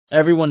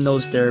Everyone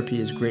knows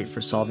therapy is great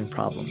for solving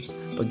problems,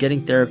 but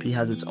getting therapy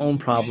has its own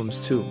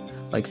problems too,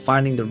 like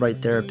finding the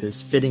right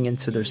therapist, fitting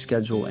into their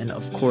schedule, and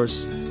of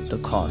course,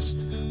 the cost.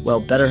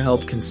 Well,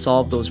 BetterHelp can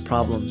solve those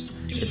problems.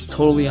 It's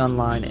totally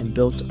online and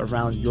built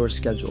around your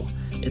schedule.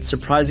 It's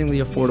surprisingly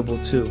affordable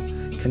too.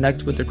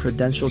 Connect with a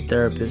credentialed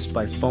therapist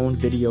by phone,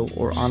 video,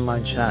 or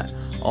online chat,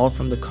 all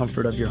from the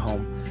comfort of your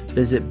home.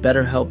 Visit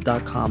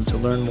BetterHelp.com to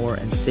learn more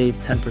and save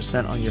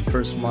 10% on your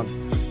first month.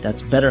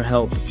 That's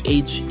BetterHelp,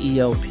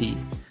 H-E-L-P.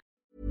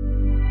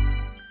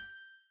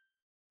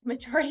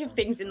 Majority of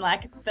things in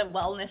like the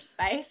wellness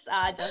space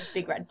are just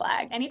big red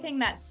flag. Anything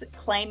that's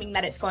claiming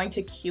that it's going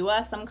to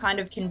cure some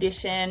kind of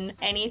condition,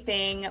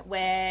 anything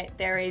where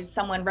there is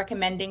someone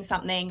recommending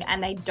something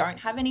and they don't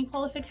have any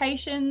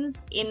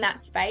qualifications in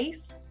that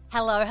space.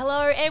 Hello,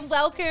 and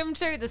welcome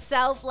to the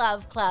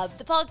Self-Love Club,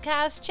 the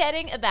podcast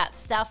chatting about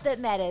stuff that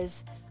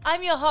matters.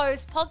 I'm your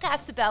host,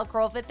 podcaster Belle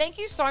Crawford. Thank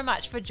you so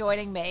much for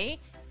joining me.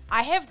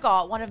 I have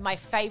got one of my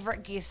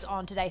favorite guests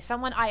on today,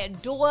 someone I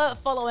adore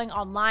following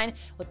online.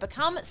 We've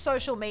become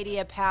social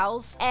media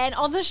pals. And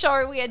on the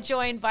show, we are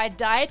joined by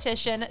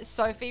dietitian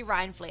Sophie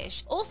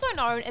Rindfleisch, also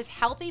known as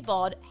Healthy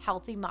Bod,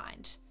 Healthy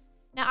Mind.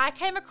 Now, I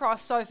came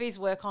across Sophie's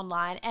work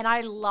online and I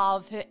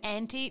love her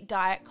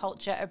anti-diet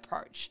culture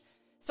approach.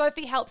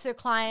 Sophie helps her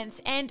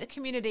clients and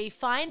community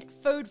find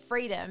food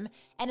freedom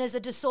and is a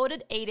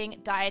disordered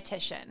eating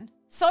dietitian.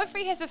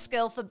 Sophie has a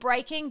skill for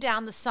breaking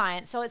down the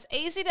science so it's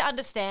easy to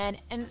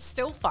understand and it's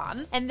still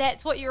fun, and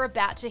that's what you're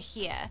about to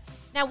hear.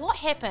 Now, what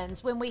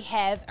happens when we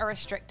have a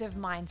restrictive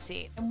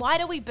mindset, and why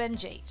do we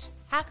binge eat?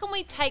 How can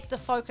we take the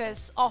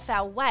focus off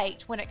our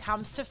weight when it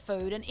comes to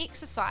food and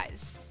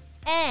exercise?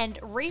 And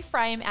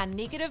reframe our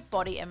negative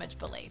body image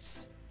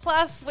beliefs.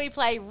 Plus, we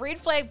play Red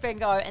Flag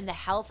Bingo in the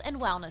health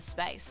and wellness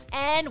space,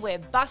 and we're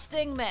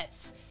busting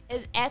myths.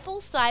 Is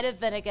apple cider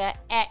vinegar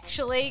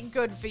actually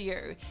good for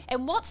you?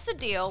 And what's the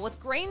deal with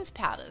greens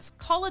powders,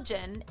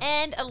 collagen,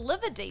 and a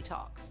liver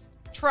detox?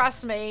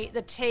 Trust me,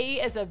 the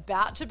tea is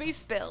about to be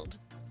spilled.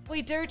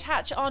 We do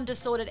touch on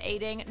disordered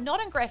eating,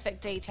 not in graphic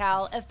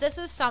detail. If this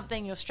is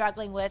something you're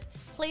struggling with,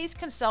 please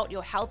consult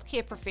your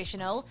healthcare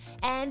professional,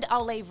 and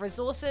I'll leave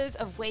resources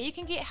of where you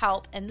can get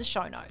help in the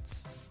show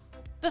notes.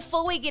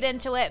 Before we get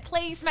into it,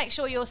 please make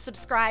sure you're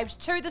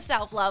subscribed to the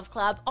Self-Love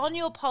Club on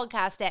your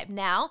podcast app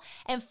now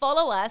and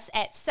follow us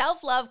at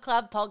Self-Love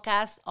Club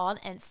Podcast on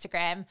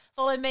Instagram.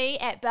 Follow me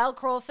at Belle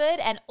Crawford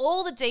and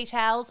all the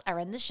details are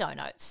in the show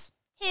notes.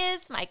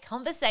 Here's my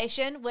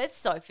conversation with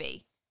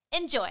Sophie.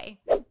 Enjoy.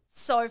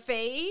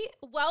 Sophie,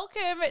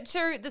 welcome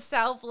to the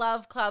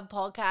Self-Love Club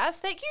podcast.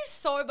 Thank you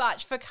so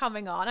much for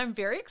coming on. I'm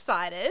very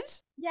excited.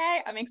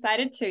 Yay, I'm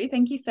excited too.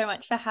 Thank you so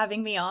much for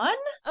having me on.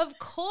 Of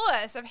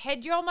course. I've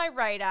had you on my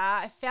radar.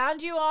 I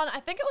found you on,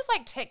 I think it was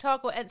like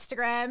TikTok or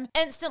Instagram.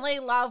 Instantly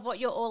love what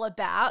you're all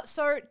about.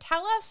 So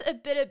tell us a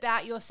bit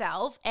about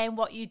yourself and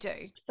what you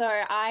do. So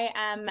I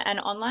am an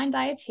online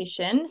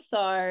dietitian. So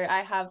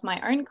I have my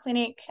own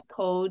clinic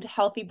called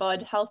Healthy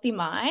Bod, Healthy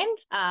Mind,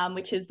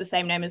 which is the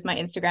same name as my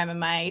Instagram and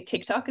my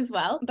TikTok as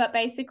well. But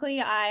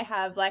basically I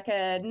have like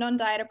a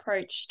non-diet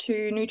approach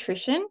to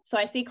nutrition. So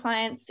I see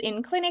clients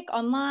in clinic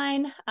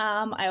online.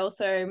 I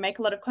also make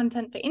a lot of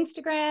content for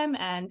Instagram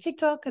and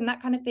TikTok and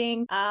that kind of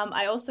thing.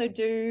 I also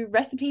do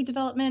recipe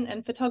development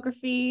and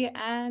photography.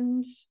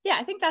 And yeah,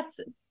 I think that's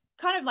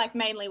kind of like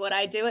mainly what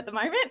I do at the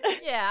moment.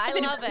 Yeah, I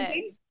love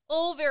it.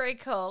 All very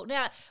cool.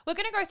 Now, we're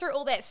going to go through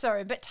all that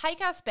soon, but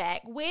take us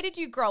back. Where did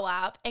you grow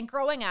up? And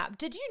growing up,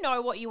 did you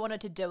know what you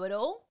wanted to do at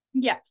all?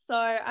 Yeah, so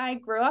I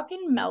grew up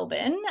in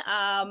Melbourne.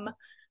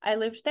 I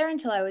lived there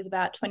until I was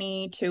about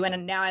 22,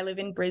 and now I live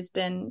in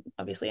Brisbane,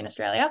 obviously in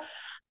Australia.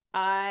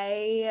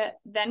 I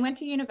then went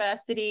to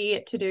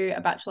university to do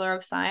a Bachelor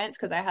of Science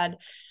because I had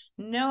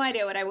no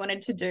idea what I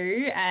wanted to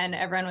do. And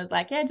everyone was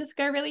like, yeah, just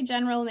go really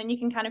general and then you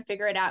can kind of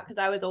figure it out, because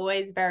I was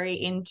always very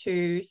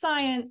into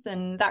science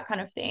and that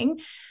kind of thing.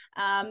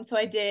 So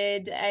I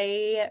did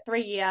a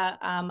 3-year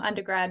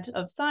undergrad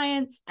of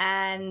science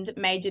and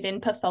majored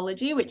in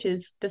pathology, which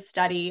is the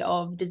study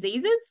of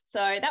diseases. So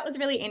that was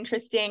really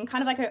interesting.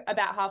 Kind of like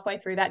about halfway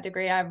through that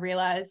degree, I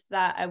realized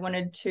that I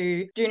wanted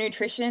to do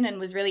nutrition and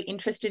was really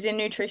interested in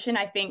nutrition.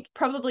 I think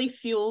probably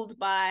fueled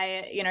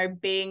by,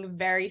 being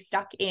very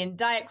stuck in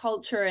diet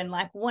culture and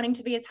like wanting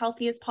to be as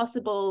healthy as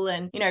possible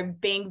and,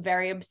 being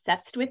very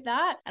obsessed with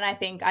that. And I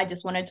think I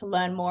just wanted to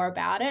learn more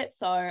about it.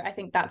 So I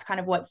think that's kind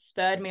of what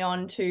spurred me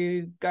on to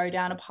go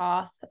down a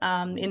path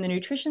in the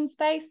nutrition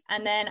space.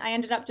 And then I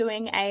ended up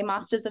doing a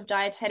Masters of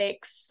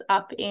Dietetics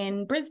up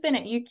in Brisbane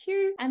at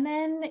UQ, and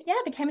then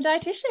became a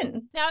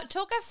dietitian. Now,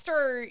 talk us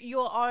through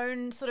your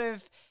own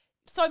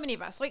so many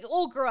of us,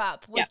 all grew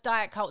up with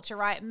diet culture,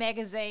 right?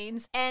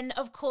 Magazines. And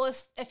of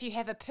course, if you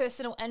have a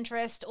personal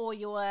interest or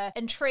you're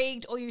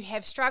intrigued or you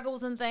have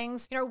struggles and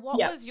things, what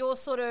was your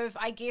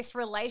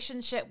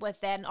relationship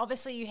with that? And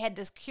obviously you had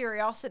this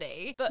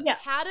curiosity, but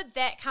how did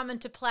that come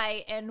into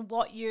play in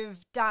what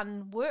you've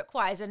done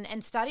work-wise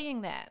and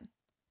studying that?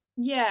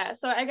 Yeah,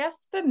 so I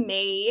guess for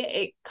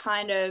me,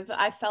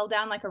 I fell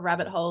down like a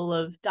rabbit hole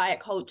of diet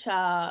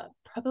culture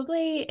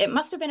probably, it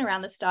must have been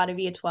around the start of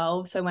year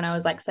 12. So when I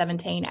was like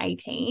 17,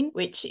 18,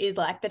 which is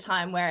like the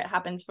time where it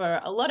happens for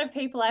a lot of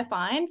people, I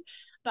find.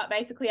 But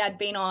basically, I'd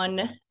been on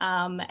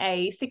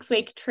a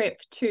 6-week trip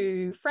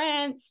to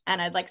France,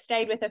 and I'd like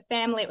stayed with a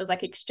family. It was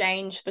like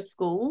exchange for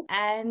school.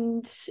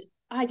 And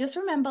I just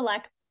remember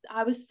like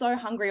I was so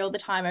hungry all the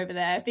time over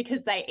there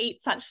because they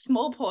eat such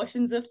small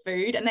portions of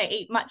food and they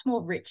eat much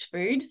more rich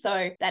food.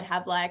 So they'd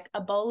have like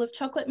a bowl of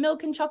chocolate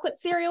milk and chocolate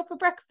cereal for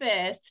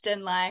breakfast,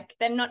 and like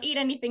then not eat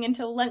anything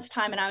until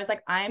lunchtime. And I was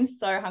like, I am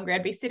so hungry.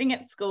 I'd be sitting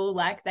at school,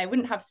 like they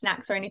wouldn't have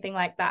snacks or anything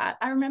like that.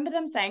 I remember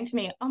them saying to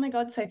me, oh my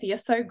God, Sophie, you're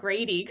so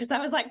greedy. Because I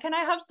was like, can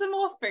I have some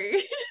more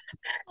food?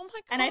 Oh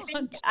my God. And I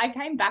think I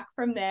came back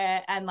from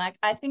there and like,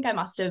 I think I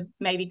must have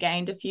maybe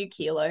gained a few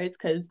kilos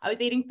because I was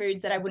eating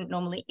foods that I wouldn't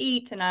normally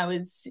eat. And I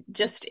was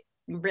just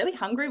really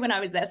hungry when I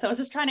was there. So I was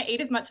just trying to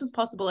eat as much as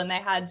possible. And they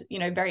had, you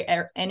know, very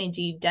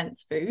energy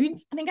dense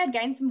foods. I think I'd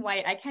gained some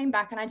weight. I came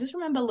back and I just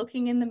remember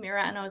looking in the mirror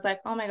and I was like,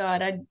 oh my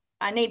God,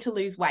 I need to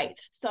lose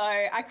weight. So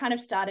I kind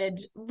of started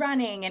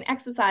running and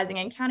exercising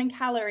and counting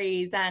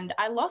calories, and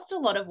I lost a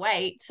lot of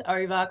weight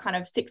over kind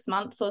of 6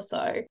 months or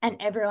so. And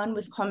everyone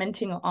was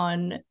commenting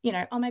on, you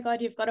know, oh my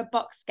God, you've got a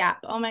box gap.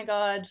 Oh my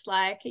God,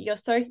 like you're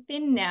so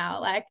thin now.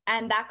 Like,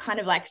 and that kind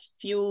of like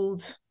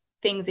fueled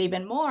things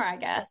even more, I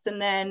guess.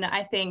 And then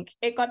I think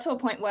it got to a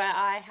point where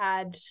I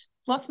had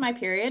lost my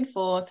period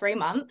for 3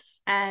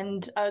 months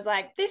and I was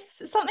like,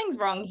 something's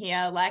wrong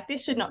here, like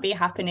this should not be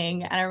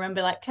happening. And I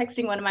remember like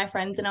texting one of my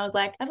friends and I was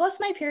like, I've lost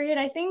my period,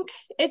 I think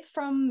it's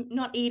from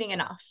not eating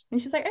enough.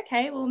 And she's like,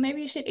 okay, well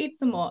maybe you should eat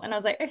some more. And I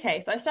was like, okay.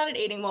 So I started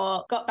eating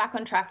more, got back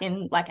on track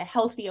in like a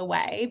healthier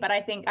way, but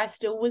I think I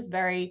still was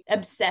very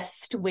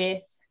obsessed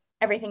with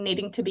everything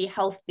needing to be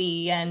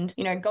healthy and,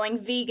 you know, going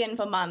vegan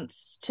for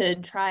months to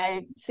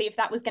try see if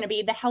that was going to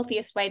be the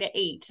healthiest way to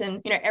eat.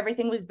 And, you know,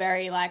 everything was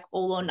very like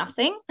all or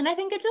nothing. And I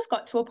think it just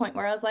got to a point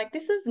where I was like,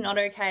 this is not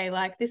okay.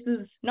 Like, this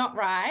is not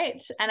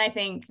right. And I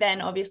think then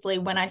obviously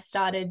when I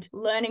started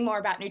learning more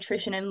about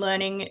nutrition and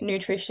learning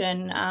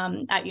nutrition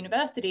at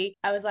university,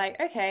 I was like,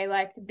 okay,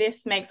 like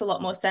this makes a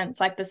lot more sense.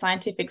 Like the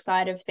scientific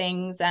side of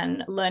things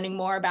and learning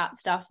more about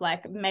stuff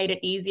like made it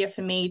easier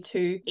for me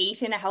to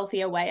eat in a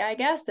healthier way, I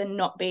guess, and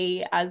not be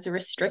as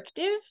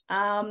restrictive.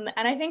 And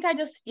I think I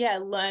just,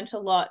 learned a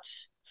lot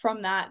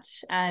from that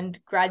and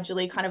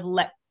gradually kind of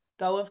let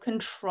go of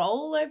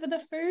control over the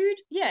food.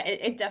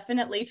 It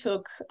definitely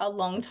took a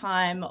long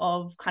time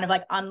of kind of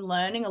like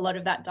unlearning a lot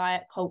of that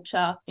diet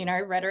culture, you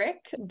know,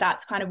 rhetoric.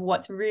 That's kind of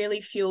what's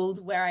really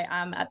fueled where I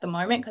am at the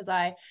moment, because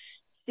I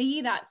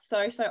see that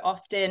so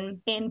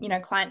often in, you know,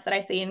 clients that I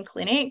see in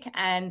clinic,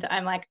 and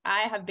I'm like,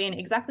 I have been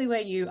exactly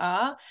where you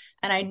are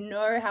and I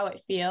know how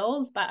it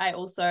feels, but I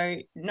also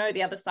know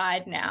the other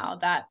side now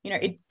that, you know,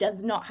 it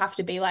does not have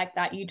to be like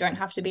that. You don't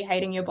have to be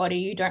hating your body.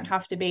 You don't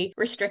have to be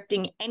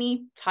restricting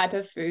any type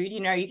of food. You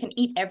know, you can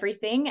eat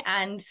everything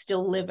and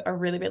still live a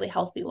really, really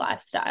healthy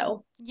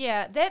lifestyle.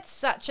 Yeah, that's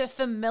such a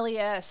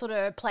familiar sort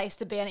of place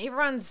to be in.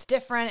 Everyone's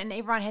different and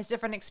everyone has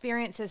different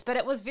experiences, but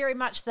it was very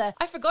much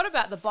I forgot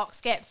about the box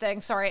gap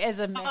thing. Sorry, as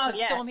a massive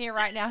storm here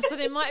right now. So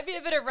there might be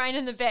a bit of rain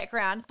in the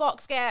background.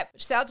 Box gap,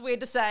 sounds weird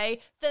to say.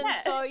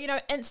 Thinspo, you know,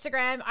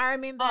 Instagram. I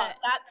remember. Oh,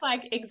 that's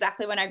like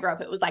exactly when I grew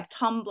up. It was like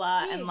Tumblr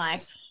and like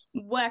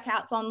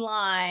workouts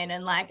online,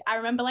 and like I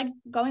remember like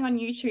going on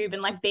YouTube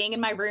and like being in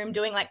my room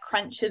doing like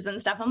crunches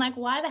and stuff. I'm like,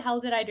 why the hell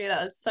did I do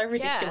that? It's so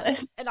ridiculous.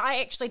 Yeah. And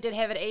I actually did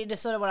have an eating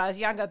disorder when I was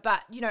younger,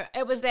 but you know,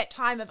 it was that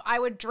time of I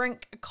would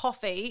drink a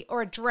coffee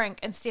or a drink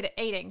instead of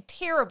eating.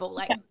 Terrible.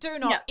 Like do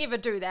not ever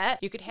do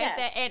that. You could have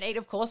that and eat,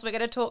 of course. We're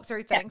going to talk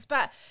through things,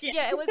 but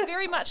it was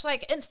very much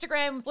like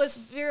Instagram was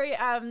very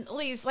all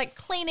these like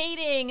clean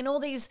eating and all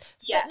these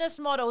fitness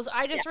models.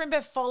 I just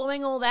remember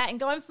following all that and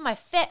going for my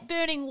fat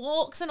burning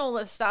walks and all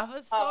this stuff.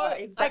 It's so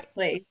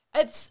exactly.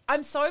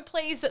 I'm so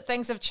pleased that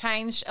things have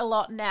changed a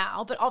lot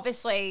now, but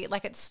obviously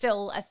like it's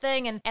still a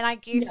thing. And I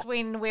guess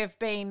when we've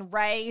been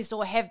raised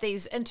or have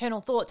these internal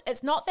thoughts,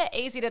 it's not that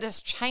easy to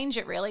just change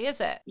it really,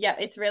 is it? Yeah,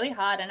 it's really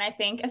hard. And I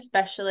think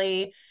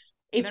especially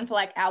even for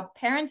like our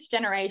parents'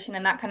 generation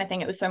and that kind of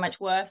thing, it was so much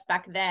worse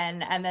back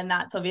then. And then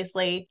that's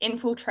obviously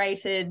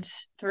infiltrated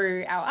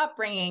through our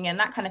upbringing and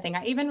that kind of thing.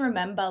 I even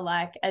remember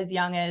like as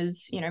young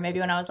as, you know, maybe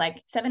when I was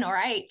like 7 or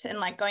 8 and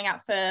like going out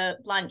for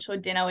lunch or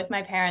dinner with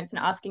my parents and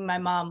asking my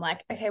mom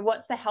like, okay,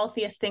 what's the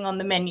healthiest thing on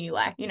the menu?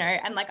 Like, you know,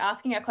 and like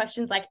asking her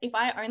questions like, if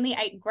I only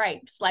ate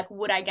grapes, like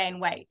would I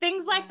gain weight?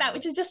 Things like that,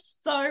 which is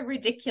just so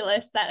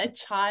ridiculous that a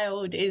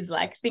child is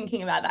like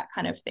thinking about that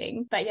kind of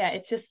thing. But yeah,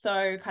 it's just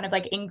so kind of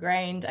like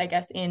ingrained, I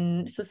guess,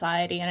 in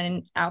society and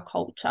in our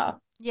culture.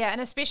 Yeah,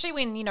 and especially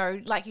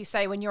when, like you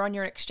say, when you're on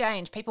your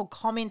exchange, people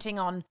commenting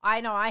on,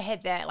 I know I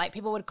had that, like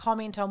people would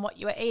comment on what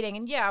you were eating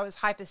and I was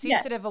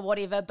hypersensitive or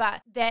whatever,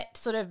 but that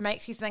sort of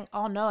makes you think,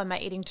 oh no, am I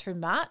eating too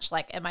much?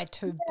 Like, am I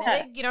too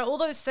big? All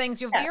those things,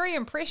 you're very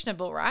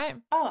impressionable, right?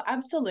 Oh,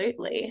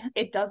 absolutely.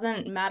 It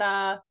doesn't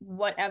matter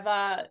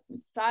whatever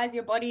size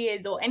your body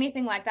is or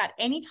anything like that.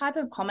 Any type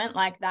of comment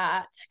like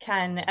that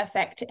can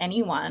affect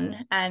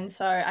anyone. And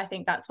so I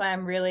think that's why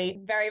I'm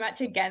really very much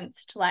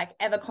against like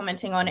ever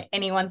commenting on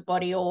anyone's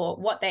body or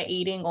what they're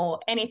eating or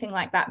anything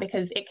like that,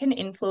 because it can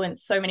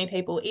influence so many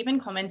people. Even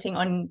commenting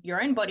on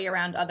your own body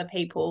around other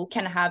people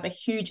can have a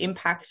huge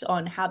impact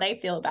on how they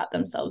feel about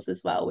themselves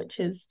as well, which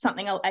is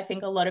something I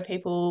think a lot of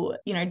people,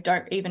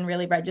 don't even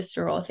really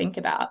register or think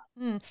about.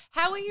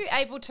 How are you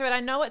able to, and I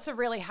know it's a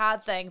really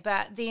hard thing,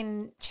 but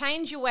then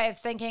change your way of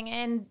thinking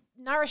and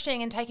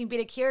nourishing and taking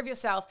better care of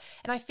yourself?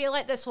 And I feel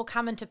like this will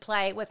come into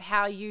play with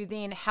how you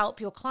then help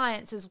your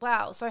clients as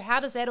well. So how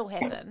does that all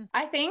happen?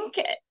 I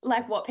think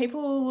like what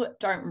people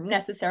don't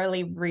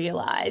necessarily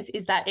realize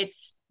is that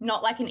it's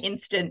not like an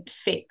instant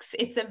fix.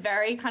 It's a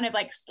very kind of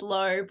like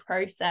slow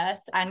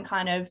process, and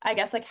kind of, I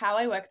guess, like how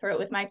I work through it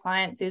with my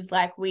clients is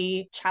like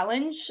we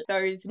challenge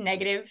those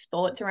negative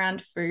thoughts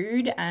around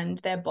food and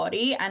their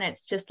body. And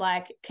it's just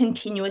like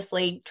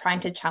continuously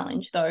trying to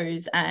challenge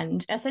those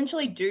and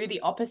essentially do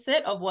the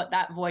opposite of what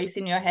that voice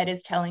in your head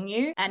is telling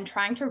you, and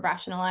trying to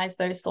rationalize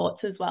those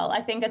thoughts as well.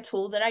 I think a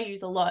tool that I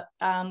use a lot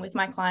with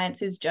my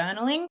clients is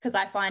journaling, because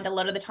I find a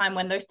lot of the time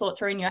when those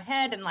thoughts are in your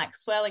head and like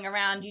swirling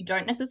around, you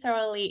don't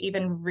necessarily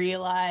even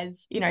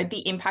realize,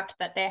 the impact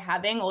that they're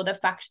having, or the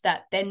fact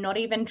that they're not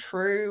even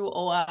true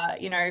or,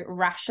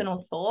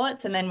 rational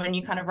thoughts. And then when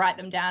you kind of write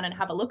them down and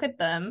have a look at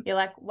them, you're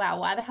like, wow,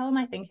 why the hell am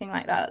I thinking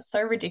like that? It's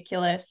so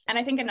ridiculous. And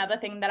I think another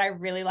thing that I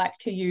really like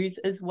to use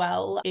as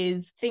well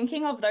is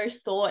thinking of those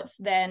thoughts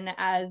then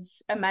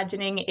as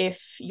imagining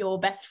if your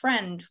best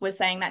friend was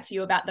saying that to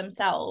you about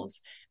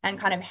themselves, and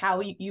kind of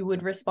how you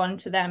would respond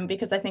to them.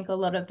 Because I think a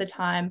lot of the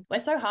time we're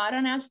so hard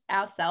on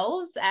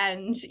ourselves,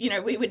 and,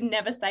 we would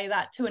never say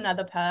that to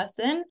another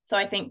person. So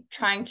I think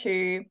trying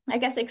to, I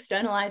guess,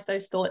 externalize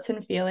those thoughts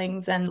and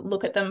feelings and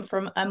look at them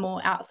from a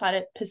more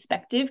outside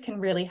perspective can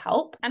really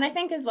help. And I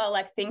think as well,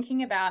 like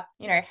thinking about,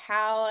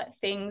 how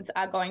things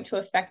are going to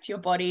affect your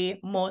body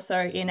more so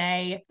in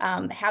a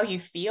how you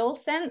feel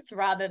sense,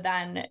 rather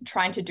than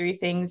trying to do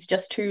things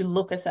just to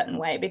look a certain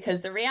way.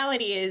 Because the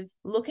reality is,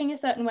 looking a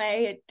certain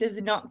way, it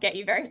does not get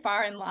you very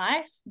far in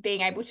life.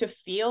 Being able to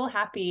feel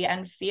happy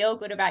and feel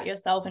good about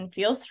yourself and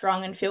feel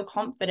strong and feel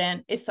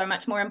confident is so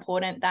much more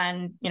important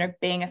than,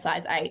 being a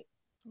size 8.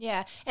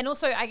 Yeah. And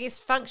also, I guess,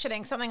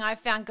 functioning, something I've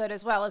found good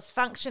as well is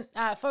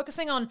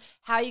focusing on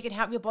how you can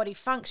help your body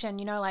function.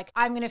 Like,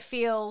 I'm going to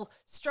feel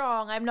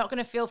strong. I'm not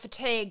going to feel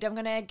fatigued. I'm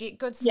going to get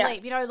good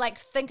sleep. Like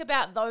think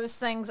about those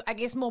things, I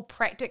guess, more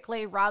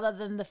practically rather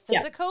than the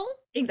physical.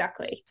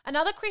 Exactly.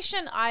 Another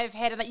question I've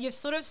had, and that you've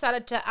sort of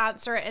started to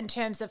answer it in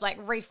terms of like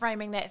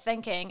reframing that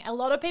thinking. A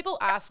lot of people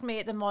ask me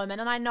at the moment,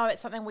 and I know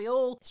it's something we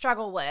all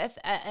struggle with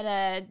in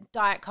a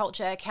diet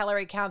culture,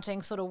 calorie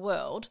counting sort of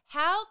world.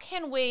 How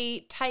can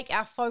we take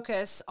our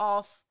focus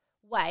off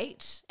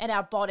weight and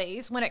our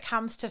bodies when it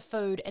comes to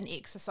food and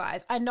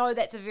exercise? I know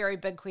that's a very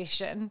big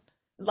question.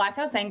 Like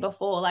I was saying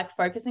before, like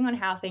focusing on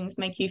how things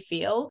make you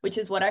feel, which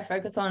is what I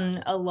focus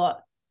on a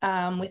lot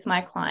with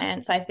my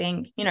clients. I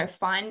think,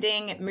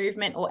 finding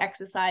movement or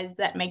exercise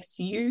that makes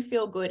you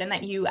feel good and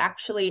that you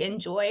actually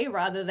enjoy,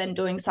 rather than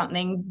doing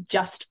something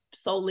just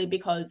solely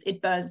because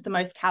it burns the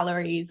most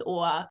calories.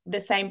 Or the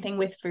same thing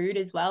with food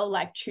as well,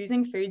 like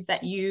choosing foods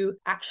that you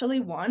actually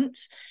want,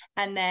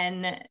 and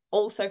then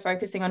also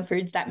focusing on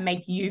foods that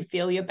make you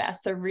feel your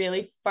best. So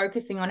really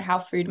focusing on how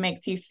food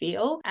makes you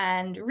feel,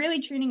 and really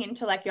tuning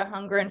into like your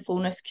hunger and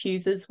fullness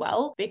cues as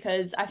well.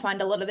 Because I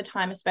find a lot of the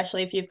time,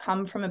 especially if you've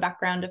come from a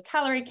background of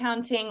calorie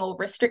counting or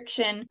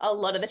restriction, a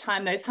lot of the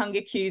time those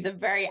hunger cues are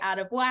very out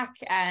of whack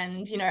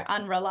and,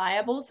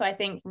 unreliable. So I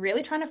think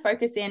really trying to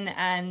focus in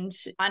and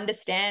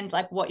understand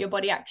like what your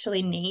body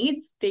actually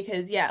needs,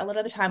 because a lot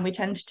of the time we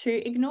tend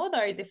to ignore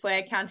those if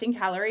we're counting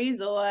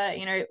calories or,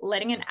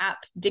 letting an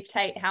app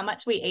dictate how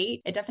much we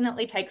eat. It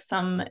definitely takes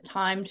some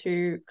time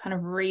to kind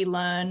of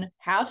relearn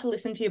how to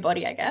listen to your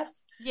body, I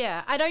guess.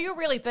 Yeah, I know you're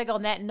really big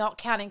on that not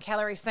counting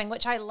calories thing,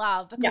 which I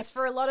love, because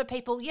for a lot of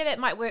people, that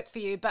might work for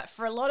you, but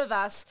for a lot of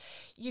us,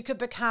 you could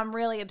become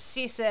really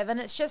obsessive, and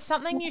it's just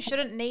something you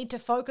shouldn't need to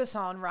focus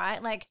on,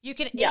 right? Like you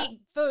can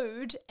eat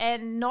food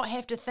and not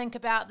have to think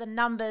about the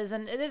numbers,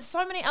 and there's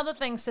so many other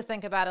things to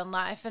think about in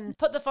life, and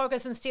put the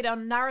focus instead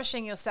on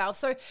nourishing yourself.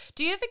 So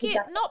do you ever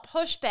get, not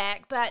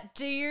pushback, but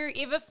do you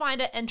ever find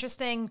it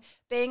interesting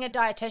being a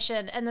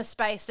dietitian in the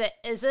space that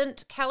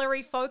isn't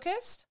calorie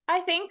focused?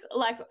 I think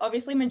like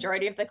obviously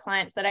majority of the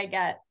clients that I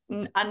get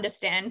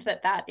understand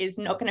that is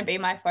not going to be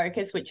my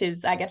focus, which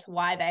is, I guess,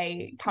 why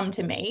they come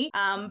to me.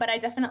 But I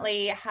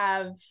definitely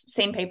have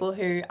seen people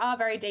who are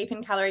very deep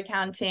in calorie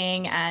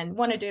counting and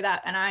want to do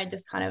that. And I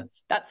just kind of,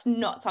 that's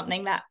not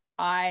something that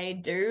I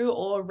do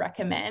or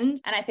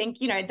recommend. And I think,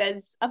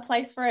 there's a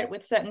place for it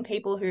with certain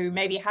people who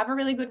maybe have a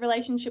really good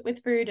relationship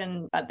with food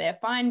but they're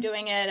fine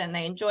doing it and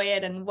they enjoy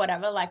it and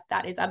whatever, like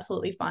that is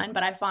absolutely fine.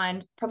 But I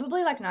find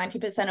probably like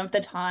 90% of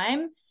the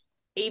time,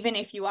 even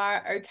if you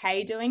are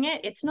okay doing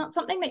it, it's not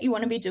something that you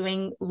want to be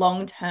doing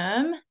long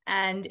term.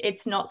 And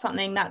it's not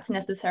something that's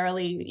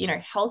necessarily,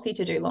 healthy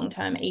to do long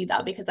term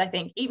either. Because I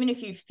think even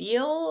if you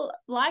feel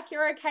like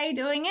you're okay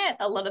doing it,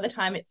 a lot of the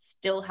time it's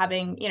still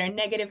having,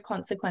 negative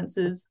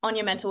consequences on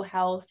your mental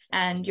health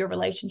and your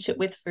relationship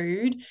with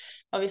food.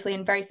 Obviously,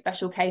 in very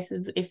special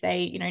cases, if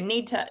they,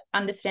 need to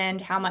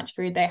understand how much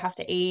food they have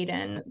to eat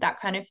and that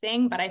kind of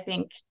thing. But I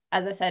think,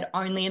 as I said,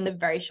 only in the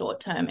very short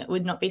term. It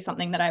would not be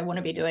something that I want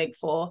to be doing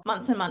for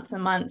months and months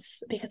and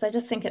months, because I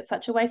just think it's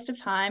such a waste of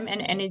time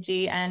and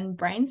energy and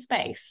brain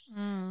space.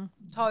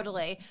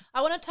 Totally.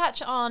 I want to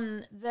touch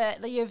on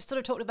you've sort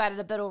of talked about it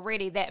a bit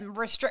already, that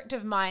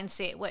restrictive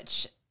mindset,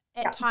 which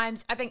at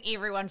times I think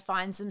everyone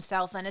finds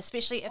themselves in,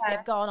 especially if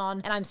they've gone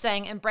on, and I'm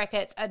saying in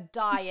brackets, a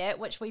diet,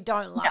 which we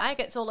don't like.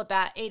 It's all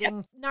about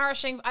eating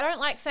nourishing. I don't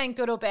like saying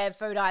good or bad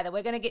food either.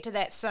 We're going to get to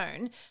that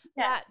soon.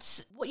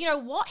 But,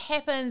 what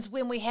happens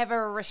when we have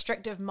a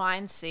restrictive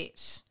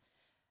mindset?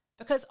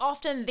 Because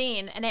often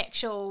then an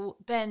actual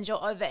binge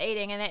or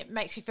overeating, and it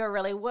makes you feel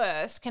really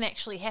worse, can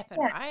actually happen,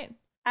 right?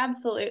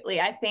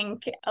 Absolutely. I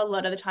think a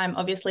lot of the time,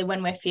 obviously,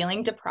 when we're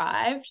feeling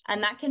deprived,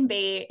 and that can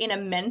be in a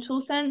mental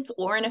sense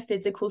or in a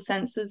physical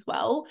sense as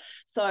well.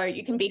 So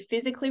you can be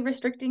physically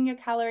restricting your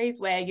calories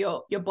where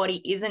your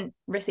body isn't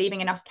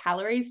receiving enough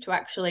calories to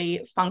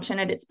actually function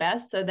at its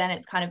best. So then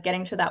it's kind of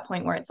getting to that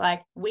point where it's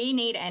like, we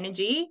need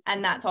energy.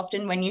 And that's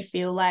often when you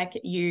feel like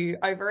you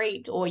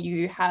overeat or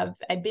you have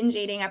a binge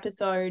eating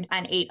episode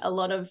and eat a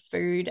lot of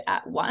food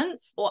at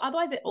once. Or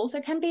otherwise, it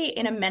also can be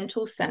in a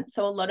mental sense.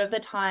 So a lot of the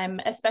time,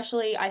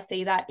 especially I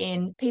see that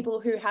in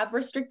people who have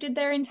restricted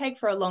their intake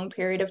for a long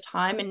period of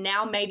time and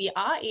now maybe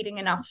are eating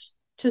enough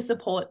to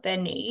support their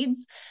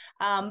needs,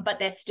 but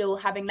they're still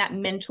having that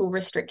mental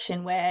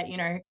restriction where,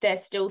 they're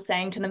still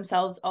saying to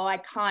themselves, oh, I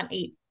can't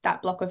eat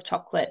that block of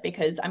chocolate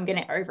because I'm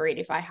going to overeat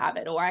if I have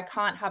it, or I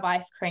can't have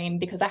ice cream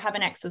because I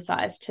haven't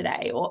exercised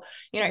today, or,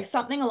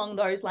 something along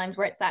those lines,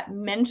 where it's that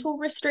mental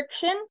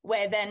restriction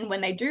where then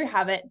when they do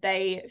have it,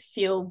 they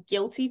feel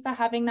guilty for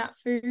having that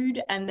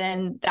food. And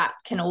then that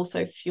can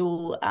also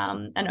fuel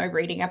an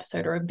overeating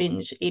episode or a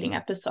binge eating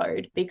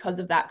episode because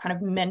of that kind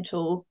of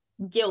mental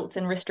guilt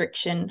and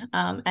restriction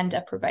and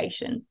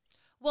deprivation.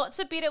 What's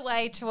a better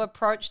way to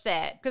approach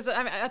that? Because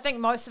I think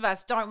most of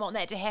us don't want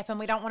that to happen.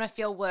 We don't want to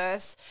feel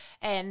worse,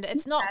 and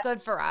it's not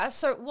good for us.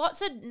 So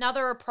what's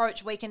another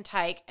approach we can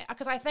take?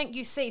 Because I think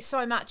you see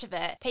so much of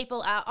it.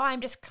 People are,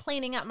 I'm just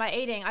cleaning up my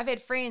eating. I've had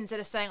friends that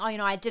are saying,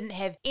 I didn't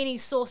have any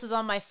sauces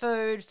on my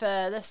food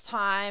for this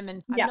time,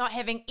 and I'm not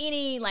having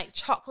any like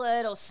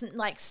chocolate or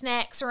like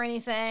snacks or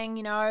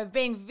anything,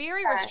 being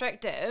very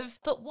restrictive.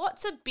 But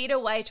what's a better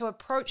way to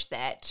approach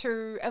that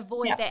to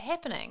avoid that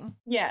happening?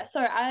 Yeah,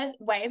 so a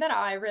way that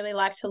I really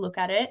like to look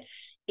at it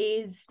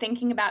is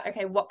thinking about,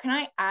 okay, what can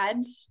I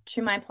add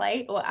to my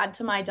plate or add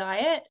to my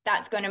diet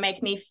that's going to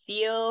make me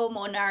feel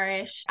more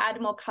nourished, add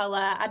more color,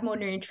 add more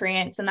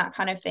nutrients and that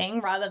kind of thing,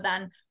 rather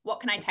than what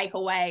can I take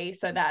away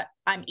so that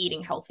I'm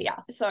eating healthier.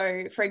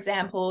 So for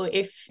example,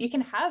 if you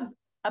can have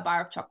a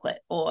bar of chocolate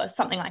or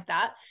something like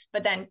that,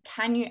 but then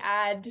can you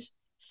add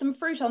some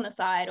fruit on the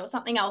side or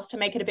something else to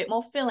make it a bit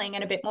more filling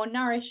and a bit more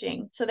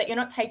nourishing, so that you're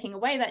not taking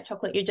away that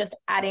chocolate, you're just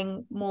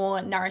adding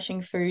more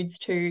nourishing foods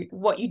to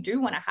what you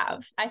do want to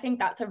have. I think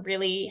that's a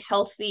really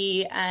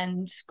healthy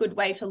and good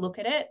way to look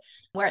at it,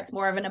 where it's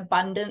more of an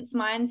abundance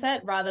mindset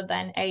rather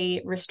than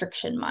a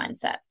restriction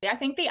mindset. I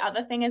think the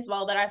other thing as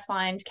well that I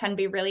find can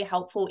be really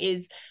helpful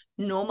is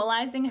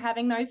normalizing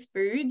having those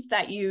foods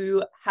that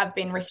you have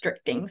been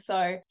restricting.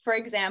 So for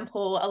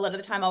example, a lot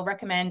of the time I'll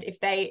recommend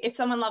if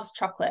someone loves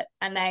chocolate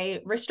and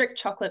they restrict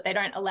chocolate, they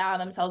don't allow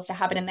themselves to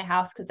have it in the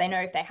house because they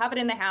know if they have it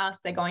in the house,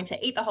 they're going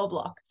to eat the whole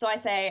block. So I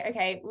say,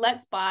 okay,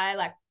 let's buy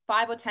like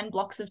 5 or 10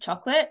 blocks of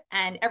chocolate,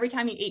 and every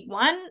time you eat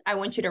one, I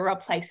want you to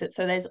replace it.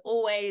 So there's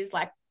always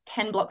like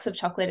 10 blocks of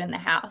chocolate in the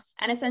house.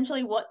 And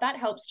essentially what that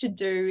helps to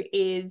do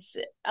is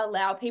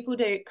allow people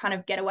to kind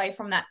of get away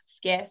from that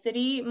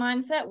scarcity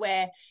mindset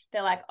where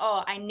they're like,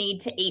 oh, I need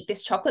to eat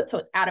this chocolate so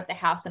it's out of the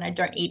house and I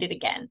don't eat it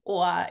again.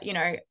 Or,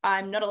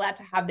 I'm not allowed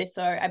to have this,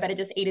 so I better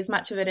just eat as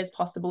much of it as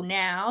possible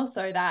now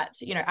so that,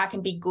 I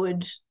can be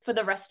good for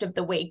the rest of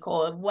the week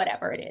or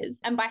whatever it is.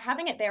 And by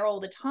having it there all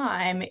the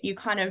time, you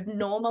kind of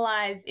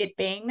normalize it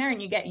being there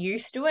and you get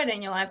used to it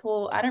and you're like,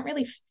 well, I don't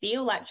really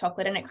feel like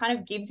chocolate. And it kind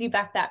of gives you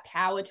back that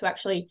power to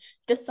actually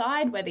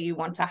decide whether you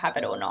want to have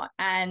it or not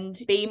and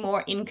be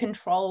more in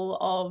control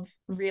of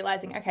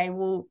realizing, okay,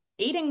 well,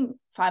 eating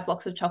 5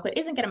 blocks of chocolate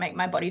isn't going to make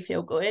my body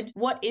feel good.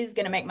 What is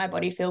going to make my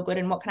body feel good,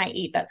 and what can I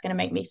eat that's going to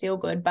make me feel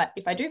good? But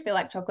if I do feel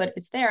like chocolate,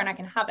 it's there and I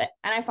can have it.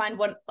 And I find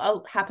what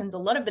happens a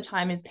lot of the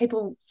time is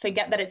people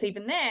forget that it's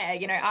even there,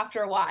 you know,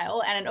 after a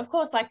while. And of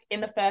course, like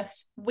in the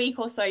first week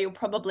or so, you'll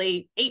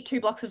probably eat 2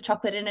 blocks of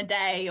chocolate in a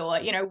day, or,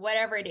 you know,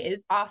 whatever it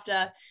is.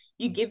 After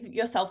you give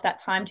yourself that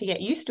time to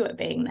get used to it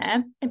being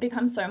there, it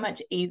becomes so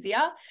much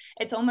easier.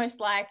 It's almost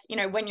like, you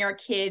know, when you're a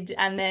kid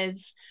and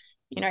there's,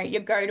 you know, you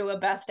go to a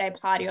birthday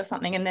party or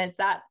something and there's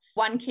that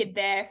one kid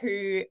there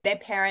who their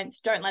parents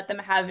don't let them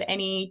have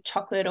any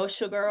chocolate or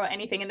sugar or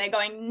anything, and they're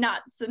going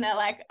nuts and they're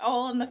like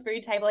all on the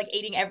food table, like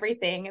eating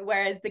everything.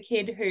 Whereas the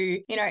kid who,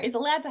 you know, is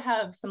allowed to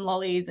have some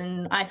lollies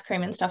and ice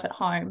cream and stuff at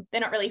home,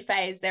 they're not really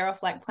fazed. They're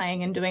off like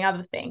playing and doing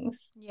other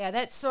things. Yeah,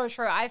 that's so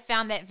true. I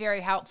found that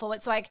very helpful.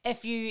 It's like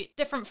if you,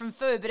 different from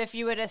food, but if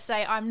you were to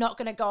say, I'm not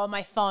going to go on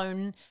my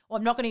phone or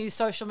I'm not going to use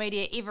social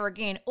media ever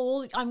again,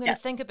 all I'm going to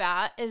think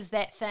about is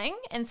that thing.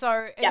 And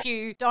so if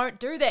you don't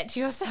do that to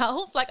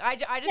yourself, like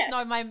I just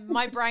know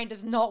my brain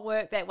does not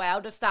work that way.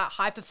 I'll just start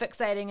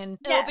hyperfixating and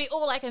it'll be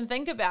all I can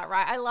think about,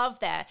 right? I love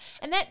that.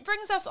 And that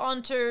brings us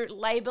on to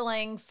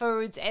labeling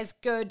foods as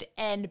good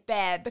and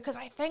bad, because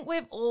I think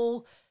we've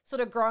all sort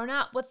of grown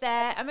up with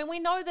that. I mean, we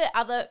know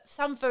that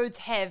some foods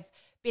have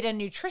better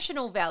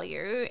nutritional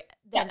value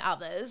than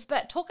others,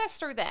 but talk us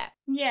through that.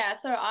 Yeah,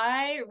 so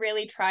I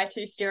really try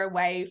to steer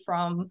away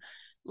from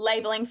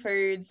labeling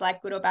foods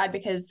like good or bad,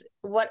 because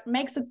what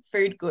makes a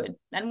food good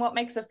and what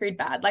makes a food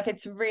bad, like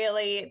it's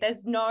really,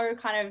 there's no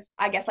kind of,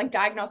 I guess, like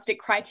diagnostic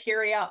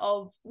criteria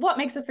of what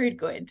makes a food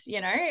good,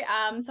 you know?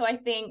 So I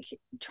think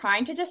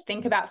trying to just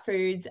think about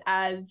foods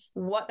as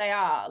what they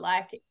are,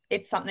 like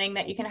it's something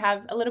that you can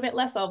have a little bit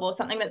less of, or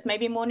something that's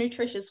maybe more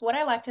nutritious. What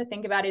I like to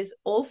think about is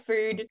all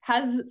food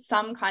has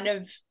some kind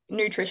of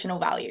nutritional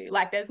value.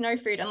 Like there's no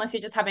food, unless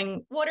you're just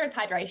having water as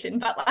hydration,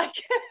 but like,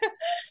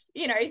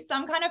 you know,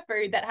 some kind of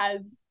food that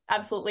has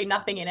absolutely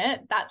nothing in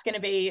it, that's going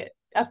to be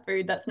a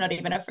food that's not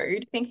even a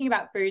food. Thinking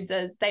about foods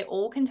as they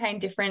all contain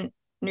different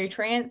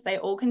nutrients, they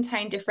all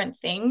contain different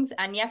things.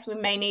 And yes, we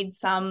may need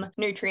some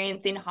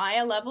nutrients in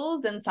higher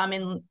levels and some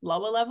in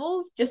lower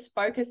levels. Just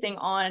focusing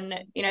on,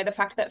 you know, the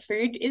fact that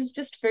food is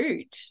just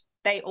food.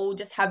 They all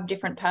just have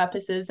different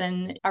purposes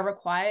and are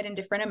required in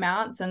different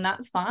amounts, and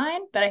that's fine.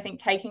 But I think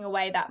taking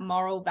away that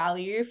moral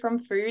value from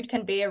food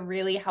can be a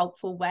really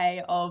helpful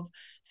way of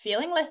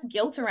feeling less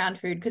guilt around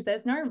food, because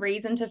there's no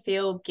reason to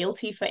feel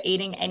guilty for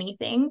eating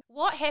anything.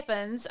 What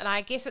happens, and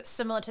I guess it's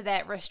similar to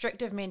that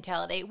restrictive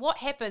mentality, what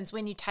happens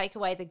when you take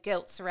away the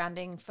guilt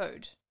surrounding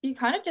food? You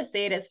kind of just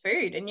see it as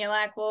food and you're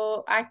like,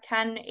 well, I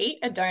can eat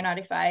a donut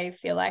if I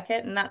feel like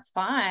it, and that's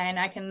fine.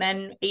 I can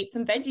then eat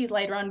some veggies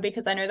later on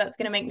because I know that's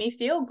going to make me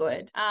feel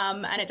good.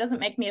 And it doesn't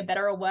make me a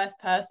better or worse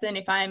person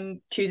if I'm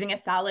choosing a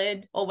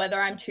salad or whether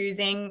I'm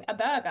choosing a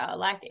burger.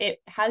 Like it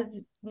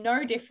has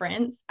no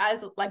difference,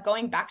 as like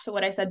going back to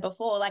what I said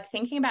before, like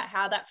thinking about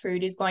how that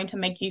food is going to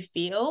make you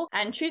feel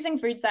and choosing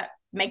foods that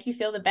make you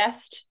feel the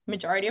best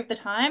majority of the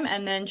time,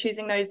 and then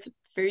choosing those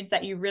foods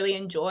that you really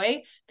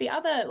enjoy the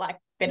other like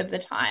bit of the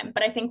time.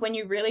 But I think when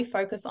you really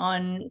focus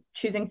on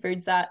choosing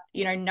foods that,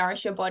 you know,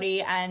 nourish your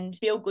body and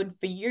feel good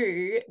for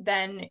you,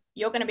 then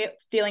you're going to be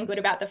feeling good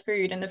about the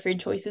food and the food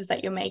choices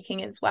that you're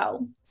making as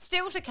well.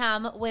 Still to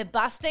come, we're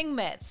busting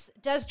myths.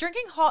 Does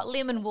drinking hot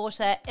lemon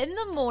water in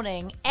the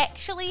morning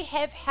actually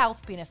have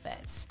health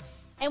benefits?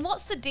 And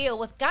what's the deal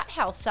with gut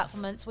health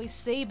supplements we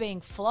see being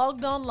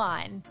flogged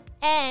online?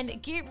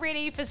 And get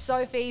ready for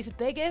Sophie's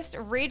biggest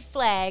red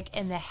flag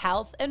in the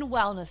health and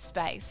wellness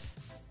space.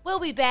 We'll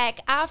be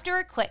back after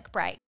a quick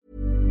break.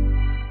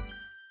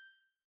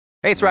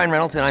 Hey, it's Ryan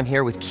Reynolds, and I'm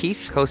here with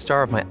Keith,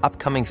 co-star of my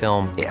upcoming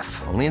film,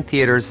 If, only in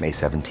theaters May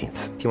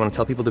 17th. Do you want to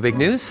tell people the big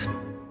news?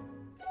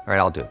 All right,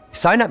 I'll do it.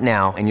 Sign up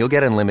now and you'll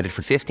get unlimited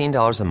for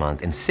 $15 a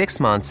month and 6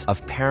 months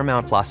of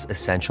Paramount Plus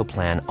Essential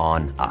Plan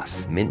on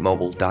us.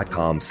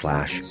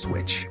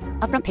 MintMobile.com/switch.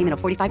 Upfront payment of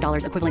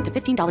 $45 equivalent to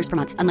 $15 per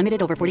month.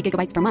 Unlimited over 40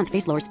 gigabytes per month.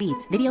 Face lower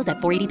speeds. Videos at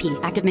 480p.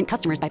 Active Mint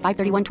customers by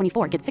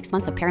 531.24 get 6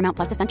 months of Paramount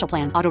Plus Essential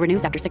Plan. Auto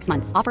renews after 6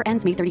 months. Offer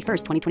ends May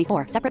 31st,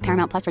 2024. Separate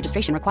Paramount Plus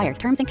registration required.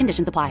 Terms and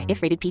conditions apply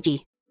if rated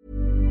PG.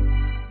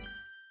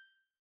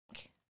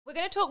 We're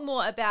going to talk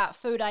more about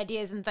food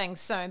ideas and things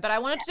soon, but I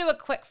wanted to do a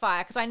quick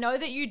fire because I know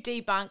that you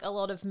debunk a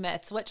lot of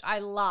myths, which I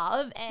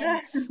love.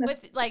 And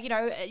with like, you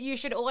know, you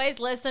should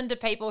always listen to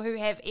people who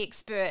have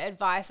expert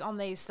advice on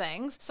these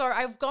things. So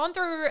I've gone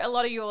through a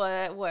lot of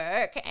your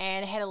work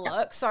and had a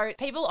look. So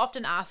people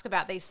often ask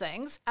about these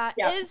things.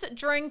 Is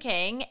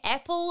drinking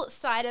apple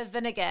cider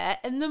vinegar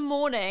in the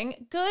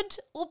morning good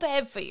or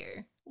bad for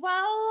you?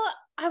 Well,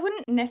 I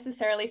wouldn't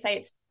necessarily say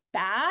it's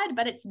bad,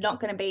 but it's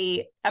not going to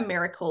be a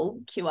miracle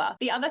cure.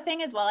 The other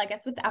thing as well, I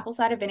guess, with apple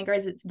cider vinegar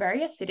is it's very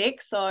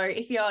acidic. So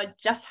if you're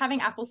just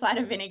having apple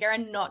cider vinegar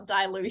and not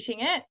diluting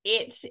it,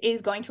 it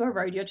is going to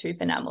erode your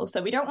tooth enamel.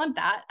 So we don't want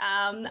that.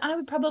 I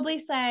would probably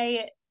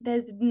say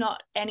there's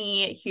not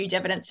any huge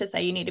evidence to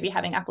say you need to be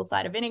having apple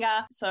cider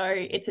vinegar. So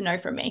it's a no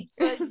from me.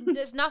 So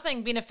there's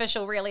nothing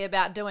beneficial really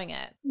about doing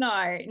it. No.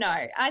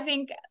 I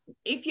think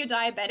if you're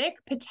diabetic,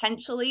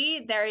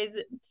 potentially there is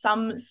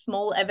some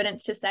small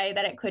evidence to say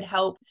that it could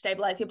help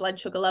stabilize your blood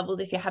sugar levels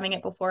if you're having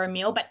it before a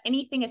meal, but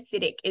anything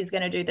acidic is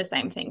going to do the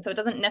same thing. So it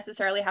doesn't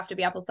necessarily have to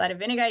be apple cider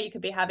vinegar. You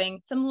could be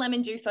having some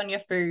lemon juice on your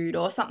food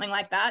or something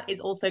like that is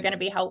also going to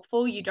be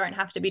helpful. You don't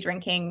have to be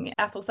drinking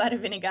apple cider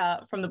vinegar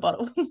from the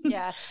bottle.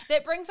 Yeah,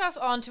 that brings us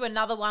on to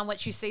another one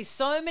which you see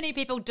so many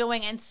people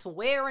doing and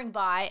swearing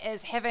by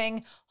is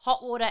having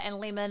hot water and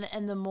lemon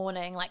in the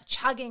morning, like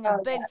chugging a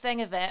big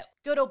thing of it.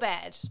 Good or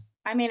bad?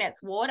 I mean,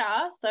 it's water,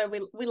 so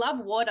we love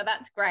water.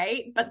 That's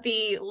great, but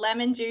the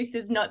lemon juice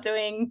is not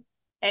doing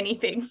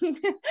anything.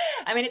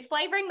 I mean, it's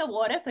flavoring the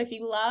water. So if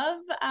you love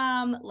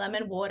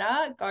lemon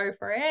water, go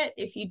for it.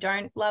 If you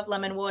don't love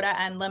lemon water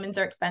and lemons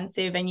are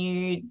expensive and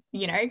you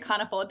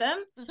can't afford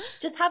them,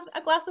 just have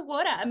a glass of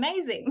water.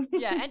 Amazing.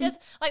 Yeah, and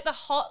just like the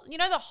hot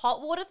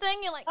water thing.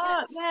 You're like,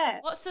 yeah.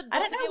 I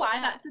don't know why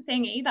that's a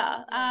thing either.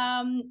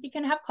 Yeah. You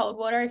can have cold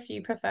water if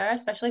you prefer,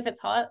 especially if it's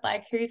hot.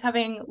 Like, who's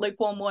having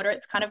lukewarm water?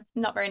 It's kind of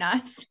not very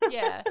nice.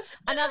 Yeah.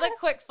 Another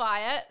quick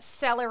fire,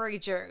 celery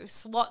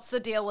juice. What's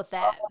the deal with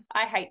that?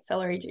 I hate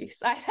celery juice.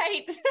 I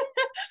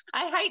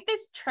hate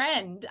this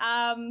trend.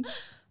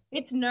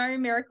 It's no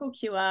miracle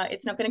cure.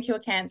 It's not going to cure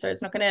cancer.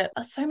 It's not going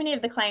to, so many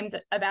of the claims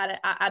about it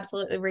are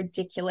absolutely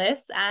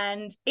ridiculous.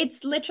 And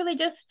it's literally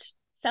just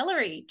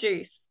celery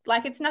juice.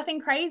 Like, it's nothing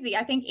crazy.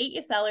 I think eat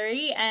your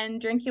celery and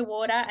drink your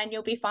water and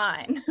you'll be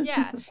fine.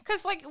 Yeah,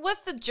 because like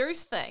with the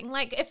juice thing,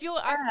 like if you're,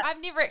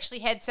 I've never actually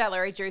had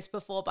celery juice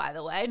before, by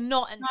the way,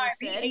 not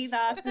interested. No, me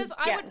either. Because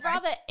I would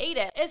rather eat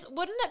it.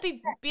 Wouldn't it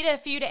be better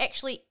for you to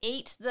actually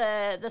eat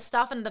the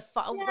stuff and the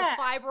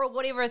fiber or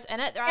whatever is in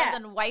it rather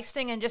than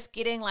wasting and just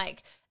getting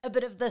like a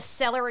bit of the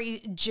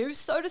celery juice,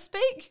 so to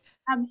speak?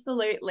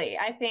 Absolutely.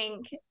 I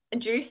think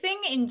juicing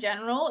in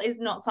general is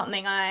not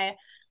something I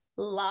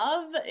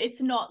love.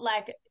 It's not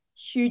like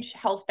huge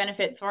health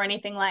benefits or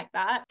anything like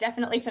that.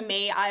 Definitely for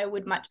me, I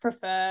would much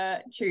prefer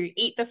to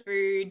eat the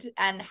food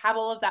and have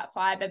all of that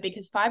fiber,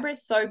 because fiber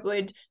is so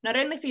good, not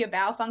only for your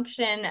bowel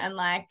function and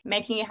like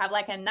making you have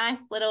like a nice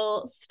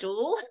little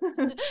stool,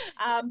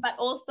 but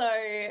also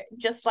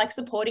just like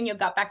supporting your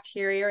gut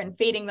bacteria and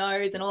feeding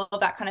those and all of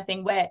that kind of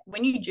thing, where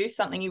when you juice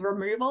something, you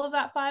remove all of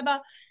that fiber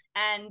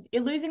and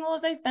you're losing all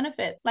of those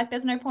benefits. Like,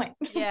 there's no point.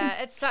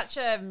 Yeah, it's such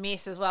a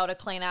mess as well to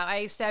clean up. I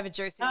used to have a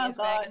juicer years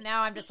back, and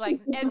now I'm just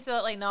like,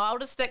 absolutely no. I'll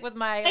just stick with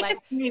my a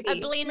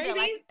blender,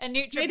 like a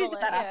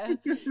NutriBullet.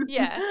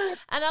 Yeah.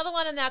 Another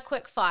one in our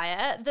quick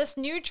fire. This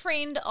new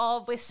trend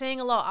we're seeing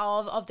a lot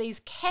of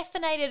these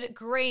caffeinated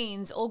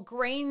greens or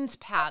greens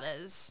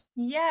powders.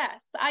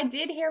 Yes, I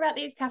did hear about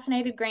these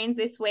caffeinated greens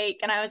this week,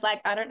 and I was like,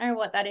 I don't know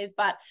what that is,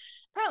 but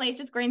apparently it's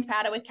just greens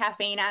powder with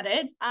caffeine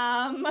added.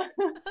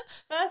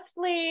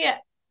 Firstly,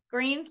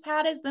 greens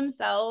powders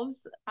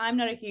themselves, I'm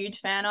not a huge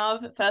fan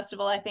of. First of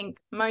all, I think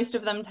most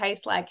of them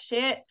taste like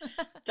shit.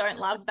 Don't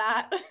love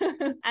that.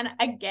 And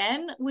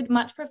again, would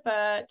much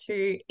prefer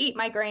to eat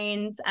my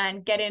greens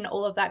and get in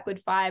all of that good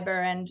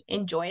fiber and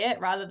enjoy it,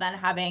 rather than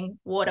having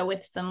water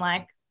with some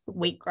like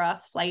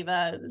wheatgrass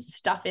flavor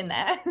stuff in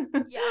there.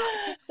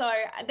 Yeah. So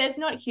there's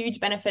not huge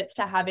benefits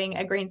to having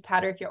a greens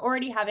powder if you're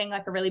already having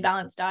like a really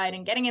balanced diet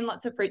and getting in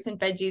lots of fruits and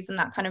veggies and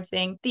that kind of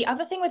thing. The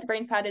other thing with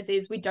greens powders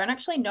is we don't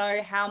actually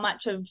know how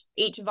much of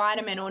each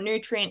vitamin or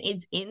nutrient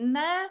is in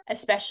there,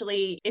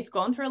 especially it's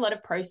gone through a lot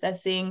of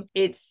processing.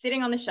 It's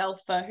sitting on the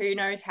shelf for who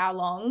knows how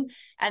long.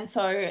 And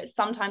so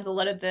sometimes a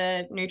lot of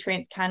the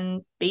nutrients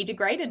can be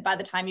degraded by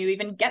the time you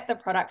even get the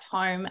product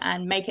home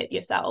and make it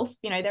yourself.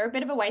 You know, they're a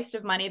bit of a waste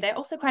of money. They're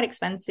also quite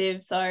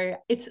expensive. So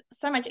it's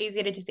so much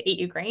easier to just eat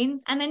your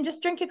greens and then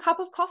just drink a cup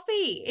of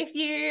coffee if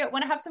you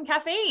want to have some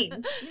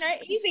caffeine. You know,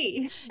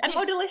 easy and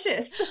more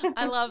delicious.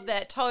 I love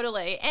that.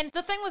 Totally. And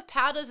the thing with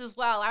powders as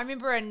well, I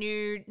remember a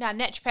new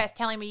naturopath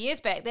telling me years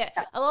back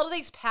that a lot of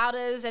these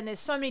powders, and there's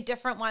so many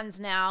different ones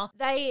now,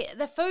 they're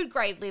food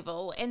grade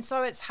level. And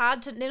so it's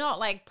hard to, they're not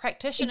like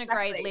practitioner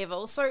grade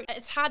level. So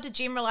it's hard to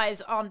generalize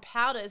on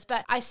powders.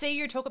 But I see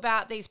you talk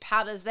about these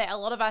powders that a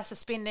lot of us are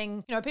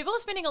spending, you know, people are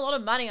spending a lot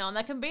of money on.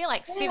 They can be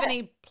like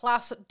 $70+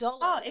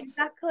 Oh,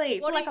 exactly.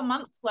 For like a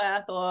month's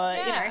worth or,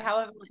 you know,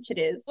 however much it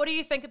is. What do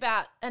you think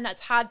about, and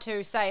it's hard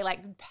to say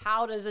like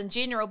powders in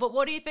general, but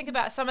what do you think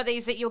about some of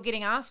these that you're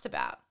getting asked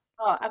about?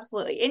 Oh,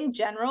 absolutely. In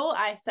general,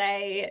 I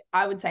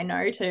would say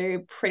no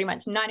to pretty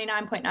much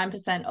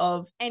 99.9%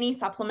 of any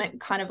supplement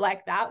kind of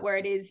like that, where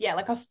it is,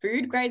 like a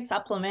food grade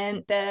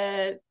supplement,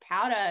 the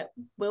powder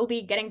will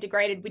be getting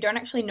degraded. We don't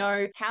actually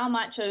know how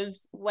much of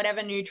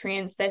whatever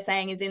nutrients they're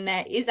saying is in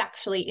there is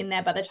actually in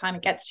there by the time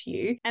it gets to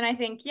you. And I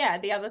think,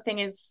 the other thing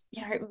is,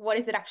 you know, what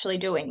is it actually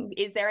doing?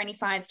 Is there any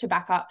science to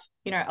back up,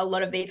 you know, a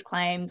lot of these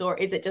claims, or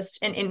is it just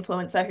an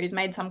influencer who's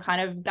made some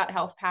kind of gut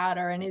health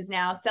powder and is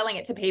now selling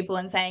it to people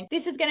and saying,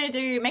 this is going to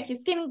do make your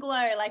skin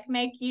glow, like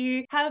make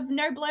you have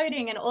no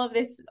bloating and all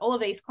of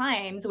these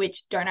claims,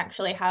 which don't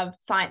actually have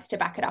science to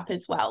back it up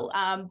as well.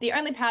 The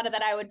only powder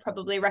that I would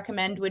probably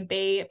recommend would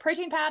be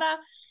protein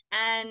powder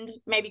and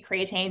maybe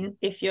creatine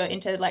if you're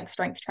into like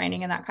strength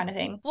training and that kind of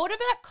thing. What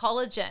about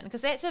collagen?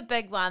 Because that's a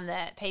big one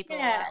that people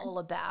are all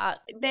about.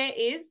 There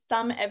is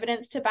some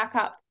evidence to back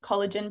up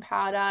collagen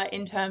powder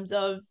in terms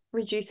of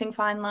reducing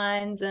fine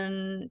lines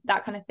and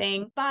that kind of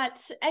thing.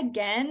 But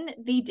again,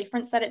 the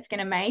difference that it's going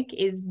to make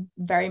is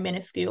very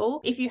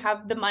minuscule. If you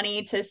have the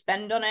money to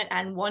spend on it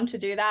and want to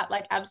do that,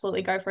 like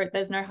absolutely go for it.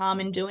 There's no harm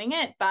in doing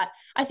it. But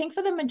I think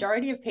for the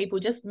majority of people,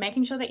 just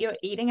making sure that you're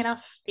eating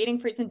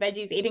fruits and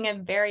veggies, eating a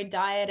varied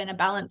diet and a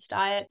balanced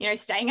diet,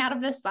 staying out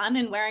of the sun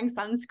and wearing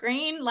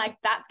sunscreen, like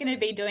that's going to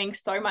be doing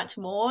so much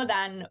more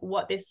than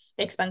what this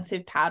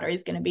expensive powder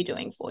is going to be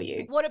doing for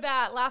you. What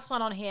about last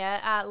one on here,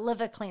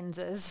 liver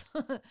cleansers?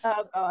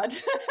 Oh God,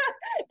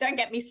 don't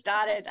get me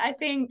started. I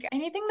think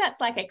anything that's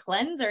like a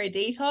cleanse or a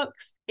detox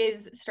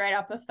is straight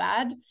up a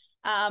fad.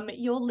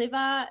 Your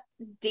liver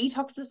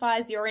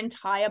detoxifies your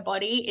entire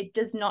body. It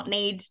does not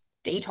need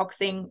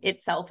detoxing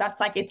itself. That's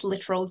like its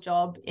literal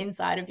job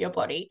inside of your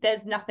body.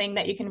 There's nothing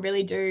that you can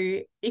really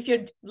do. If your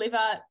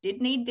liver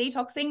did need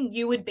detoxing,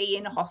 you would be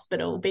in a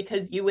hospital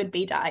because you would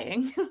be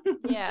dying.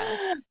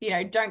 Yeah.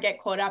 Don't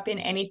get caught up in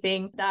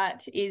anything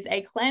that is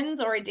a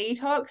cleanse or a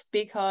detox,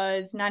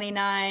 because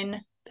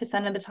 99%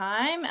 of the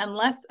time,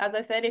 unless, as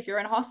I said, if you're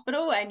in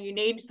hospital and you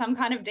need some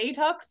kind of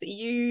detox,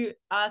 you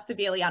are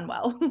severely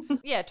unwell.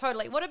 Yeah,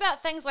 totally. What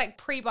about things like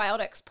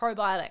prebiotics,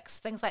 probiotics,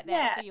 things like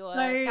that for your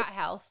gut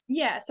health?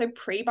 Yeah, so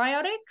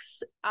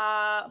prebiotics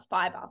are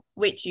fiber,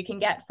 which you can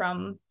get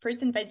from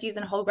fruits and veggies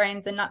and whole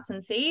grains and nuts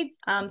and seeds.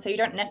 So you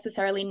don't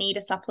necessarily need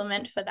a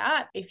supplement for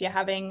that if you're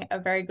having a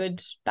very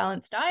good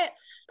balanced diet.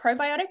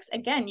 Probiotics,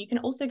 again, you can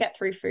also get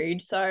through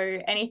food. So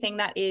anything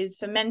that is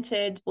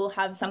fermented will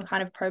have some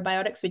kind of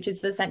probiotics, which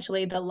is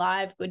essentially the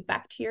live good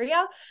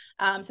bacteria.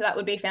 So that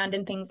would be found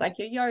in things like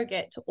your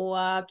yogurt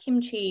or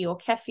kimchi or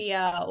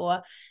kefir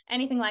or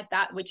anything like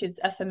that, which is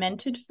a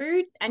fermented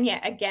food. And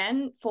yeah,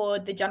 again, for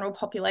the general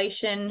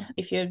population,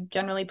 if you're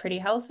generally pretty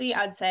healthy,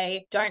 I'd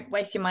say don't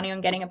waste your money on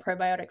getting a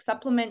probiotic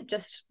supplement.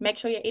 Just make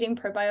sure you're eating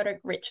probiotic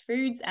rich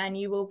foods and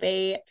you will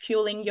be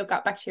fueling your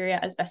gut bacteria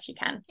as best you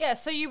can. Yeah,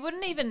 so you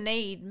wouldn't even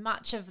need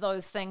much of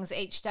those things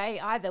each day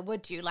either,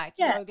 would you? Like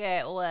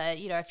yogurt or,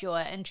 if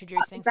you're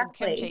introducing some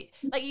kimchi.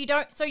 Like you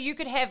don't, so you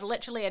could have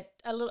literally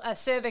a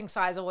serving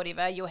size or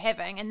whatever you're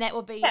having, and that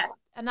would be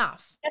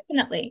enough.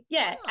 Definitely.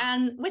 Yeah. Oh.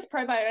 And with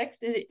probiotics,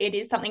 it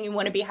is something you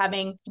want to be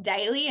having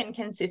daily and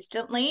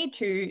consistently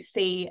to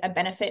see a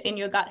benefit in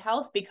your gut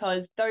health,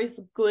 because those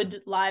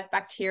good live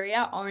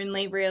bacteria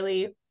only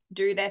really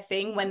do their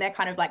thing when they're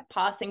kind of like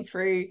passing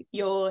through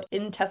your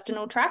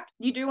intestinal tract.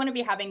 You do want to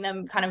be having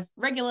them kind of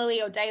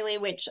regularly or daily,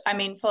 which I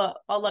mean, for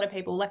a lot of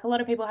people, like a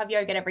lot of people have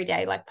yogurt every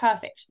day, like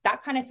perfect,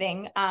 that kind of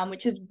thing,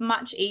 which is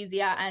much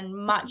easier and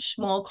much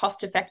more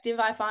cost effective,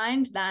 I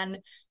find, than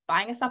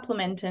buying a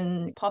supplement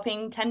and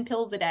popping 10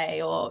 pills a day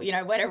or,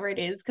 whatever it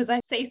is. Because I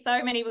see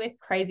so many with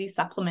crazy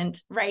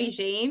supplement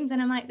regimes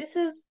and I'm like, this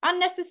is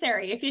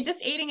unnecessary. If you're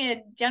just eating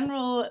a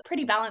general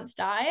pretty balanced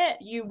diet,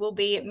 you will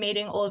be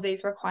meeting all of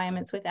these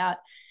requirements without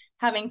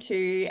having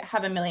to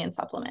have a million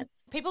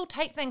supplements. People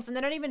take things and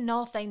they don't even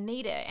know if they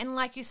need it. And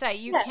like you say,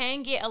 you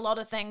can get a lot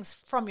of things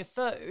from your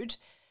food.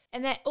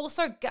 And that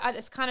also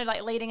is kind of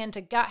like leading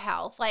into gut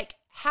health. Like,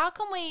 how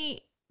can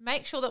we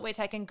make sure that we're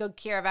taking good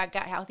care of our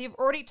gut health? You've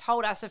already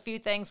told us a few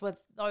things with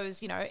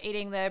those,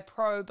 eating the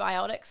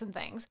probiotics and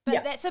things,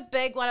 but that's a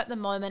big one at the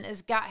moment,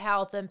 is gut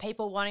health and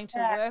people wanting to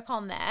work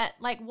on that.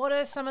 Like, what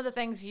are some of the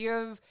things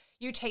you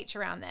teach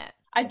around that?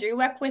 I do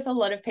work with a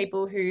lot of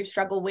people who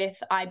struggle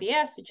with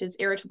IBS, which is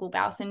irritable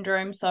bowel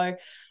syndrome. So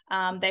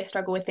they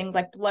struggle with things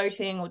like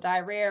bloating or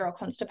diarrhea or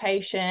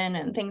constipation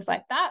and things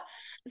like that.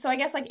 So I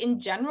guess like in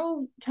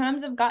general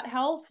terms of gut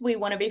health, we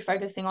want to be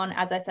focusing on,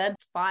 as I said,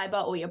 fiber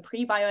or your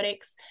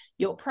prebiotics,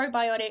 your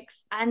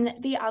probiotics. And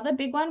the other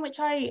big one, which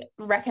I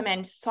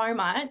recommend so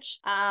much,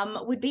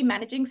 would be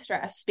managing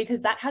stress,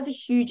 because that has a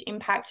huge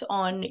impact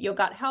on your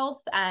gut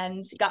health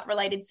and gut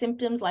related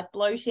symptoms like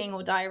bloating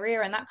or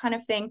diarrhea and that kind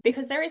of thing,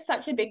 because there is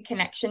such a big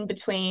connection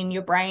between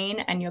your brain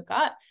and your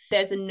gut.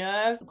 There's a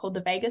nerve called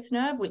the vagus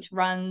nerve, which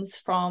runs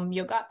from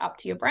your gut up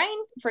to your brain.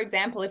 For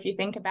example, if you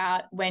think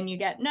about when you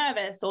get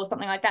nervous or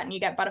something like that and you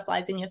get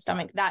butterflies in your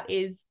stomach, that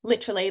is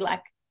literally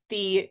like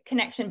the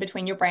connection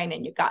between your brain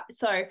and your gut.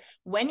 So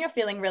when you're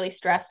feeling really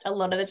stressed, a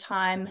lot of the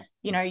time,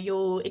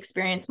 you'll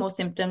experience more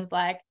symptoms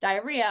like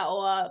diarrhea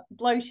or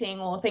bloating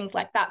or things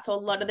like that. So a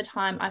lot of the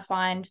time I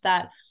find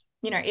that,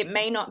 it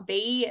may not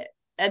be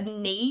a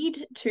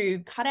need to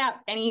cut out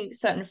any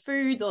certain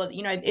foods, or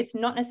it's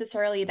not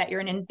necessarily that you're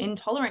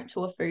intolerant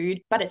to a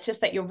food, but it's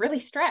just that you're really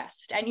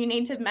stressed and you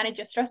need to manage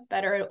your stress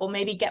better, or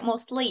maybe get more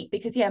sleep.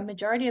 Because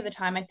majority of the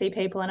time I see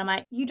people and I'm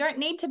like, you don't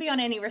need to be on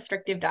any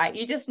restrictive diet,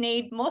 you just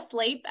need more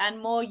sleep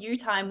and more you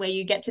time where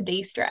you get to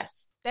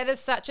de-stress. That is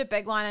such a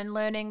big one, and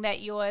learning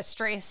that your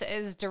stress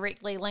is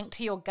directly linked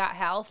to your gut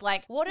health.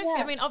 Like, what if,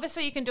 I mean,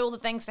 obviously you can do all the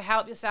things to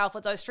help yourself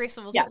with those stress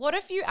levels, but what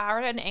if you are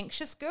an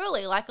anxious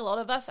girly, like a lot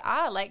of us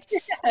are? Like,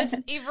 just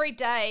every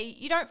day,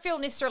 you don't feel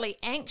necessarily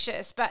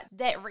anxious, but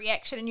that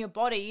reaction in your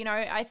body, you know,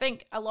 I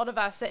think a lot of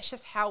us, that's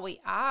just how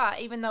we are,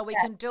 even though we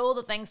can do all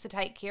the things to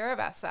take care of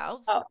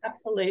ourselves. Oh,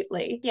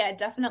 absolutely. Yeah,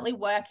 definitely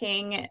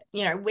working,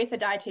 you know, with a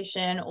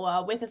dietitian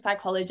or with a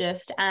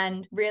psychologist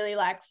and really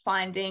like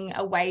finding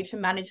a way to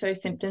manage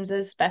those symptoms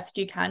as best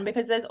you can,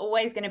 because there's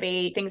always going to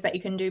be things that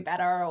you can do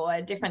better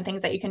or different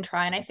things that you can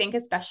try. And I think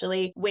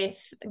especially with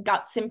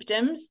gut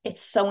symptoms,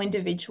 it's so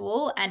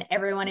individual and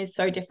everyone is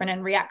so different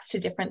and reacts to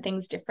different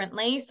things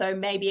differently. So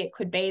maybe it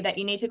could be that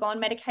you need to go on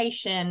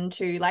medication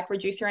to like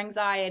reduce your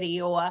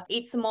anxiety or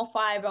eat some more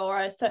fiber or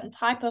a certain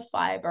type of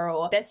fiber,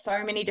 or there's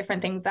so many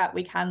different things that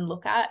we can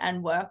look at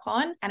and work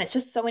on. And it's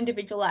just so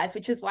individualized,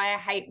 which is why I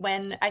hate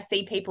when I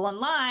see people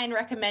online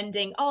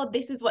recommending, oh,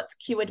 this is what's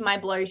cured my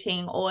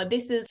bloating or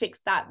this is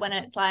fixed that, when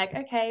it's like,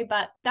 okay,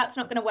 but that's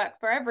not going to work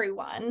for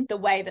everyone. The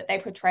way that they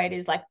portray it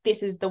is like,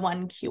 this is the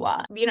one cure.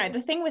 You know,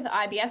 the thing with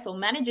IBS or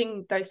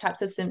managing those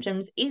types of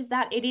symptoms is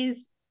that it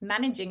is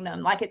managing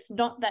them. Like, it's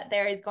not that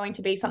there is going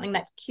to be something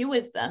that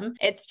cures them.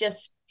 It's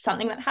just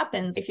something that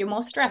happens. If you're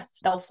more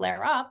stressed, they'll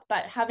flare up,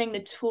 but having the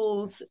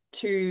tools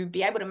to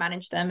be able to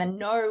manage them and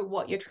know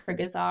what your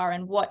triggers are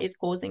and what is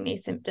causing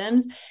these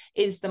symptoms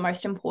is the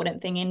most important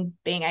thing in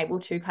being able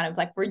to kind of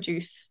like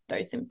reduce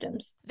those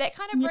symptoms. That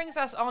kind of brings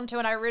us on to,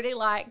 and I really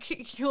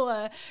like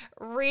your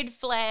red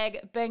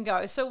flag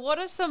bingo. So what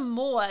are some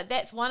more?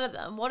 That's one of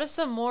them. What are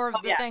some more of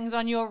the things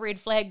on your red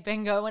flag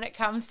bingo when it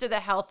comes to the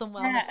health and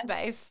wellness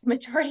space?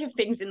 Majority of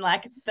things in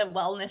like the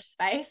wellness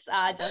space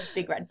are just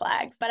big red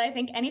flags. But I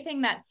think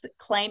anything that's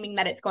claiming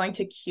that it's going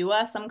to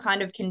cure some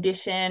kind of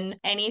condition,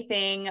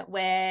 anything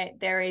where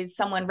there is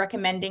someone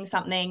recommending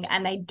something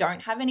and they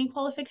don't have any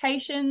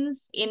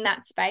qualifications in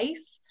that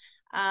space,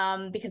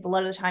 because a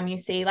lot of the time you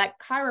see like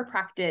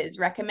chiropractors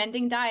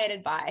recommending diet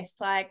advice.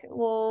 Like,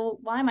 well,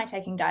 why am I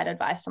taking diet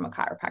advice from a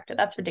chiropractor?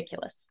 That's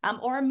ridiculous.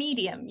 Or a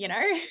medium, you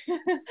know,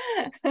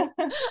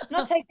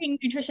 not taking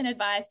nutrition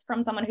advice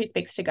from someone who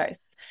speaks to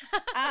ghosts.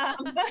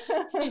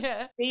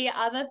 The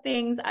other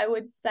things I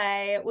would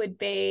say would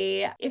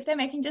be if they're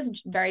making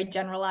just very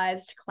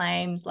generalized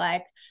claims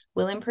like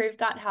will improve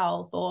gut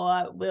health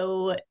or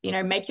will, you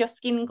know, make your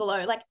skin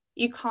glow. Like,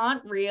 you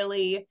can't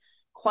really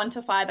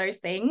quantify those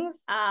things.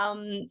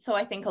 So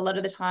I think a lot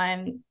of the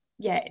time,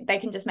 they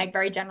can just make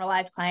very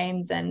generalized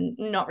claims and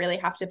not really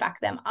have to back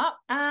them up.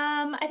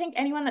 I think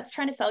anyone that's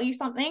trying to sell you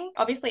something,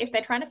 obviously, if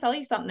they're trying to sell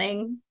you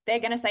something, they're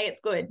going to say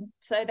it's good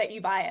so that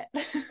you buy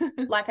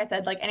it. Like I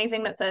said, like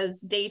anything that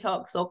says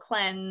detox or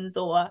cleanse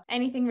or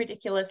anything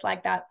ridiculous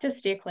like that, just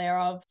steer clear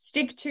of.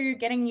 Stick to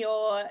getting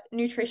your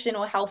nutrition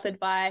or health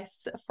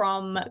advice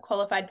from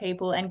qualified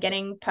people and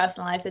getting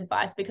personalized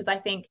advice, because I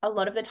think a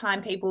lot of the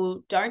time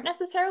people don't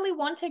necessarily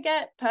want to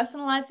get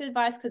personalized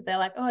advice because they're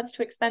like, oh, it's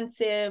too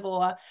expensive,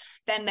 or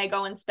then they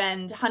go and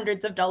spend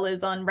hundreds of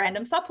dollars on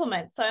random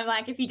supplements. So I'm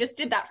like, if you just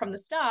did that from the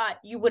start,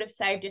 you would have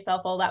saved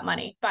yourself all that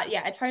money. But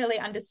yeah, I totally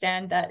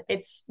understand that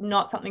it's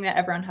not something that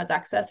everyone has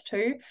access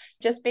to.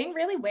 Just being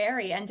really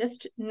wary and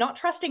just not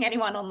trusting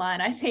anyone online,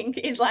 I think,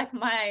 is like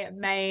my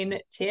main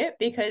tip,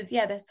 because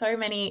there's so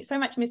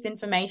much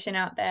misinformation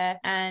out there.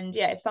 And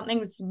if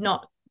something's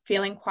not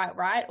feeling quite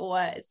right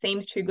or it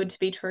seems too good to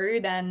be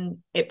true, then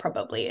it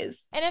probably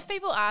is. And if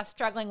people are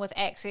struggling with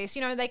access,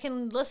 you know, they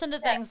can listen to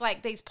things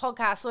like these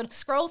podcasts or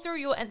scroll through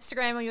your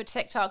Instagram or your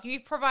TikTok.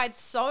 You provide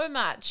so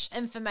much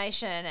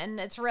information and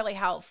it's really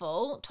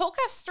helpful. Talk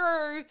us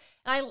through,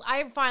 and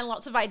I find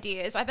lots of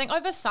ideas. I think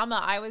over summer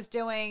I was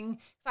doing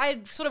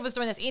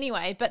this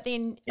anyway, but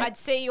then I'd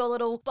see your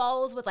little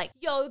bowls with like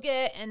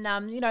yogurt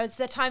and, you know, it's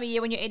the time of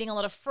year when you're eating a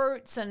lot of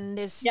fruits and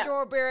there's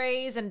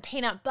strawberries and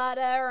peanut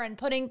butter and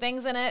putting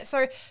things in it.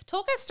 So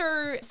talk us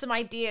through some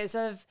ideas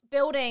of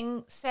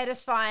building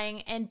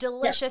satisfying and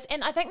delicious.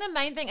 And I think the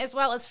main thing as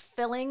well is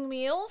filling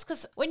meals,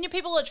 because when your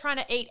people are trying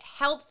to eat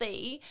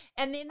healthy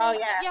and then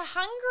you're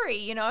hungry,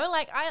 you know,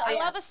 like I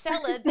love a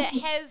salad that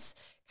has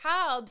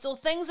carbs or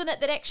things in it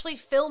that actually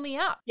fill me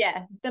up.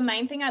 Yeah, the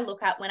main thing I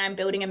look at when I'm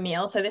building a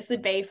meal, so this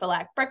would be for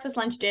like breakfast,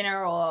 lunch,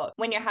 dinner, or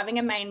when you're having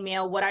a main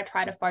meal, what I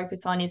try to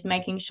focus on is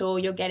making sure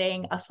you're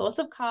getting a source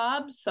of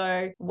carbs.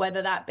 So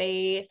whether that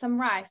be some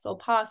rice or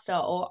pasta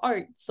or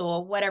oats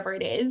or whatever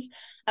it is,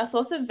 a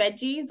source of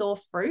veggies or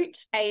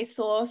fruit, a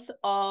source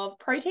of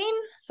protein,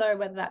 so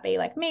whether that be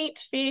like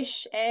meat,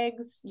 fish,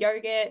 eggs,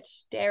 yogurt,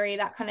 dairy,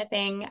 that kind of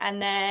thing,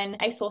 and then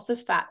a source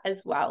of fat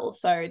as well.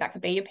 So that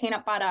could be your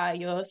peanut butter,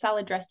 your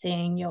salad dressing,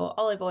 dressing, your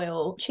olive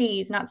oil,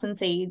 cheese, nuts and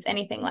seeds,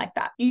 anything like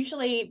that.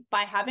 Usually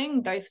by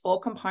having those 4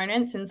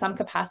 components in some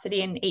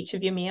capacity in each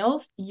of your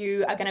meals,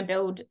 you are going to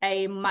build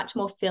a much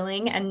more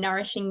filling and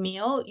nourishing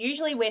meal,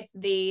 usually with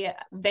the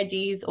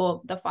veggies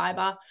or the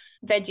fiber,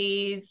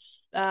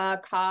 veggies,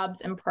 carbs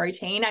and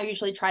protein. I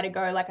usually try to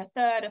go like a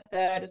third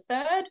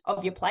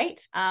of your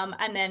plate,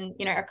 and then,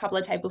 you know, a couple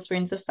of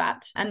tablespoons of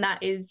fat. And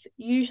that is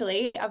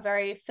usually a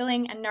very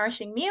filling and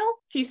nourishing meal.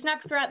 A few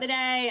snacks throughout the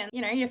day and,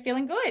 you know, you're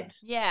feeling good.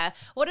 Yeah.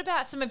 What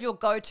about some of your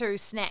go-to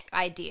snack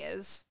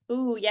ideas?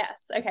 Ooh,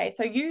 yes. Okay.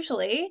 So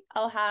usually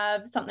I'll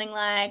have something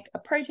like a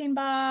protein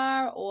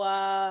bar or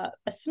a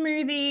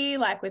smoothie,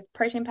 like with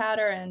protein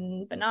powder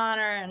and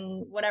banana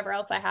and whatever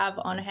else I have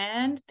on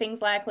hand.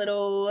 Things like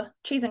little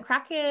cheese and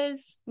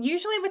crackers.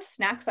 Usually with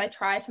snacks, I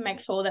try to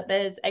make sure that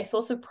there's a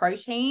source of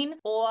protein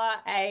or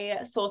a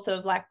source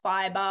of like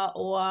fiber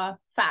or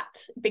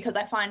fat, because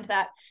I find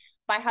that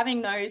by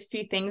having those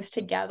few things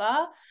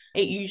together,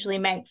 it usually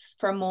makes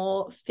for a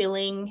more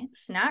filling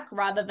snack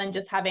rather than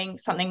just having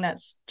something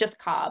that's just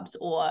carbs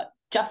or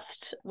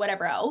just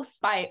whatever else.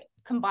 By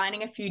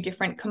combining a few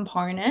different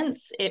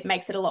components, it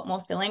makes it a lot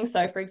more filling.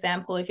 So for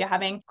example, if you're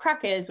having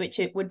crackers, which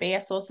it would be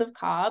a source of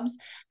carbs,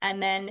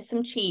 and then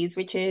some cheese,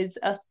 which is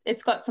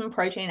it's got some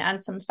protein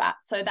and some fat,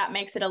 so that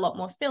makes it a lot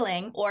more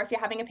filling. Or if you're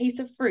having a piece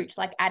of fruit,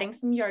 like adding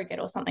some yogurt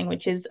or something,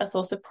 which is a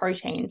source of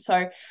protein.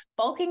 So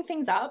bulking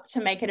things up to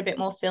make it a bit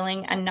more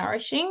filling and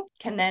nourishing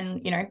can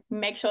then, you know,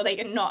 make sure that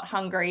you're not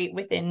hungry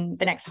within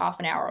the next half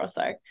an hour or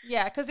so.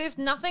 Yeah, because there's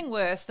nothing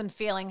worse than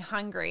feeling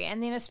hungry,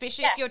 and then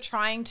especially if you're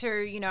trying to,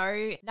 you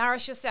know,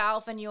 nourish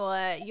yourself and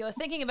you're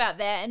thinking about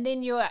that, and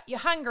then you're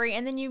hungry,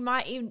 and then you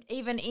might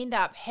even end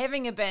up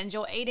having a binge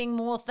or eating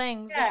more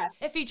things. Yeah.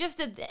 If you just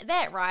did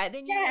that right,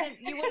 then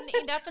you wouldn't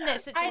end up in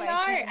that situation. I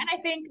know, and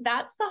I think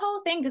that's the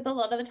whole thing, because a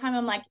lot of the time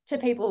I'm like to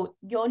people,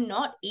 you're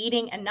not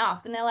eating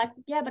enough, and they're like,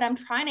 yeah, but I'm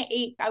trying to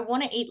eat, I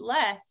want to eat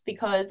less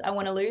because I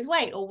want to lose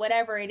weight or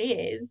whatever it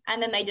is,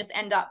 and then they just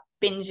end up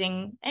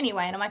binging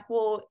anyway. And I'm like,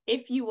 well,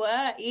 if you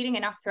were eating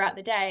enough throughout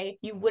the day,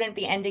 you wouldn't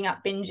be ending up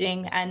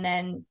binging and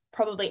then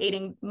probably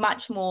eating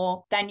much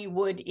more than you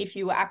would if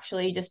you were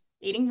actually just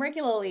eating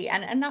regularly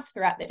and enough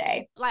throughout the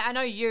day. Like, I know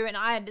you and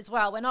I as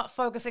well, we're not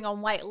focusing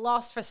on weight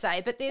loss per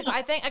se, but there's,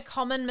 I think, a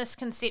common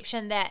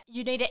misconception that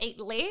you need to eat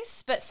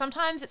less, but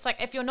sometimes it's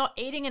like if you're not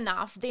eating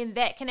enough, then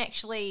that can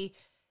actually,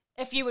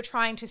 if you were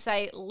trying to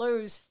say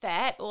lose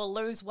fat or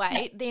lose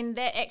weight, then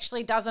that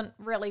actually doesn't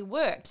really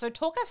work. So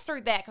talk us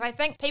through that, because I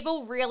think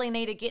people really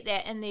need to get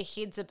that in their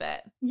heads a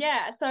bit.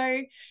 Yeah.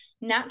 So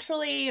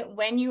naturally,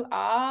 when you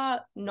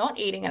are not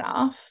eating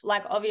enough,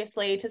 like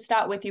obviously to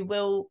start with, you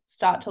will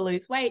start to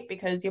lose weight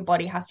because your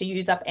body has to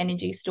use up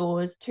energy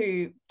stores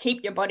to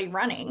keep your body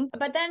running.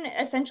 But then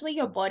essentially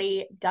your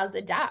body does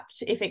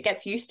adapt. If it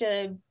gets used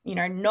to, you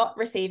know, not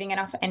receiving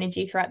enough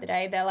energy throughout the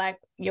day, they're like,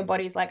 your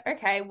body's like,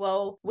 okay,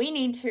 well, we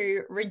need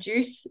to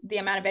reduce the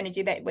amount of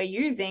energy that we're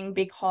using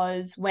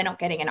because we're not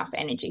getting enough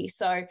energy.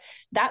 So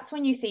that's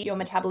when you see your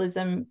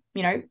metabolism,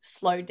 you know,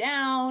 slow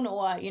down,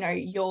 or, you know,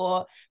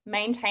 you're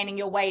maintaining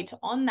your weight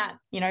on that,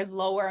 you know,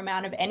 lower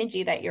amount of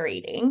energy that you're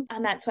eating.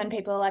 And that's when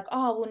people are like,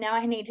 oh, well, now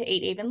I need to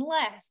eat even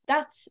less.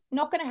 That's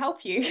not going to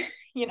help you,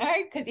 you know,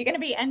 because you're going to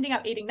be ending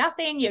up eating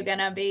nothing. You're going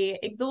to be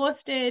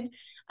exhausted.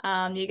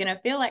 You're going to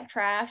feel like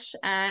trash,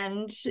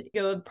 and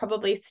you're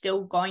probably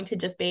still going to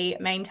just be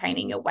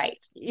maintaining your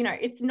weight. You know,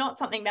 it's not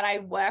something that I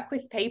work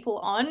with people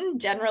on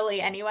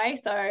generally anyway.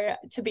 So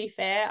to be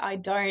fair, I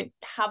don't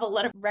have a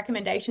lot of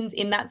recommendations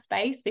in that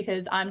space,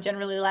 because I'm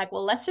generally like,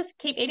 well, let's just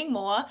keep eating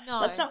more.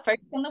 No. Let's not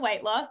focus on the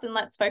weight loss, and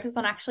let's focus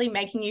on actually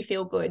making you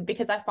feel good.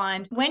 Because I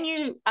find when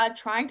you are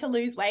trying to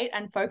lose weight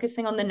and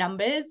focusing on the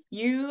numbers,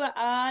 you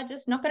are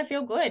just not going to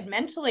feel good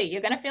mentally.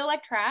 You're going to feel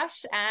like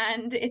trash,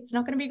 and it's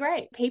not going to be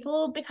great.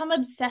 People become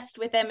obsessed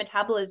with their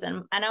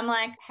metabolism, and I'm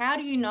like, how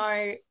do you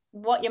know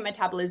what your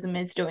metabolism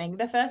is doing?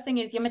 The first thing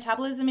is your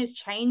metabolism is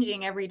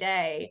changing every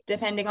day,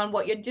 depending on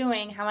what you're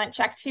doing, how much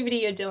activity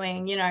you're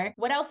doing, you know,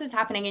 what else is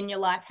happening in your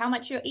life, how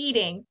much you're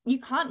eating. You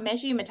can't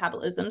measure your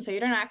metabolism, so you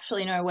don't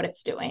actually know what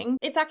it's doing.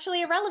 It's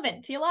actually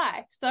irrelevant to your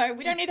life. So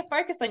we don't need to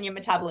focus on your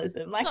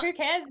metabolism. Like, who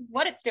cares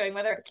what it's doing,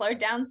 whether it's slowed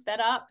down,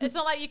 sped up? It's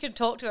not like you can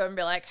talk to him and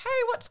be like, hey,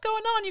 what's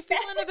going on?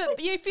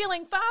 You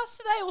feeling fast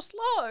today or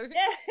slow?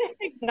 Yeah,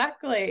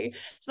 exactly.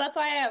 So that's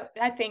why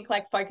I think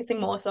like focusing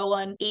more so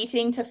on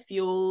eating to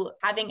fuel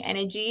having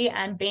energy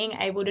and being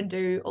able to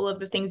do all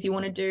of the things you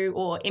want to do,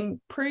 or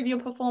improve your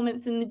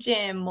performance in the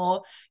gym,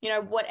 or, you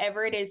know,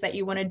 whatever it is that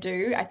you want to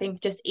do. I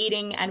think just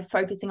eating and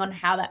focusing on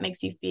how that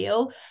makes you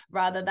feel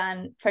rather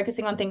than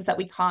focusing on things that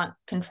we can't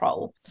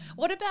control.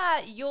 What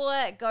about your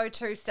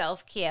go-to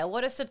self-care?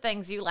 What are some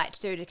things you like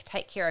to do to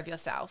take care of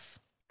yourself?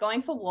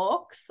 Going for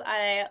walks.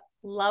 I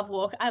love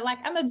walk.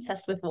 I'm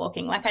obsessed with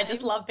walking. Like I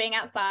just love being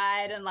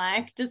outside and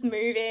like just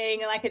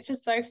moving. Like it's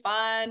just so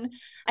fun.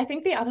 I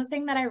think the other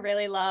thing that I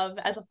really love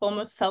as a form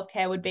of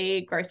self-care would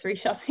be grocery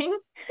shopping,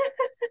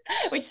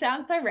 which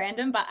sounds so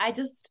random, but I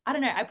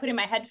don't know. I put in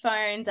my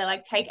headphones. I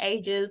like take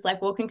ages,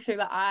 like walking through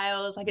the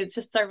aisles. Like it's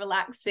just so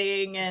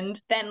relaxing.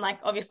 And then like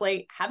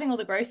obviously having all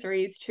the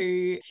groceries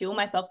to fuel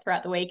myself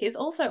throughout the week is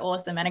also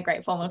awesome and a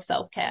great form of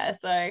self-care.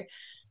 So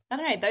I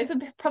don't know, those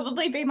would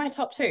probably be my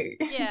top two.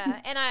 Yeah,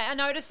 and I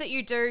noticed that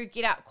you do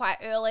get up quite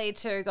early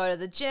to go to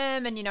the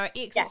gym and,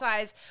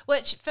 exercise,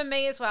 which for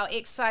me as well,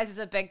 exercise is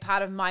a big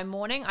part of my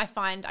morning. I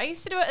find I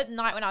used to do it at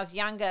night when I was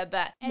younger,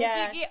 but as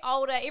you get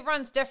older,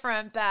 everyone's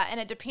different, and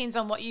it depends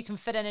on what you can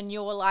fit in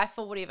your life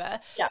or whatever.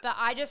 Yeah. But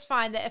I just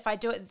find that if I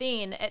do it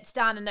then, it's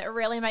done and it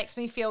really makes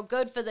me feel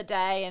good for the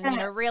day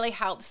and, really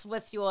helps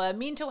with your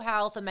mental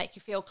health and make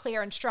you feel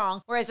clear and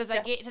strong. Whereas as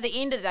I get to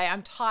the end of the day,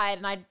 I'm tired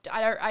and I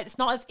don't, it's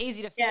not as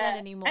easy to fit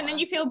anymore. And then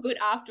you feel good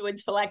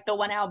afterwards for like the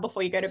 1 hour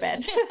before you go to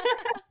bed.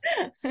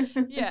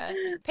 Yeah.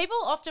 People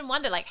often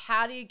wonder, like,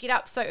 how do you get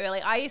up so early?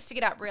 I used to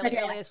get up really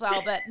early as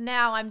well, but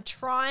now I'm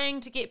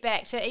trying to get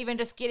back to even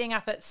just getting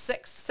up at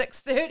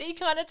 6:30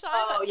 kind of time.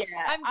 Oh, yeah.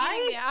 I'm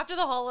getting there after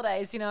the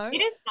holidays, It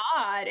is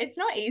hard. It's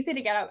not easy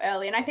to get up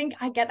early. And I think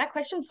I get that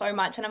question so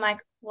much. And I'm like,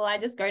 well, I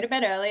just go to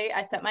bed early.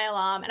 I set my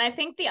alarm. And I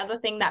think the other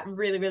thing that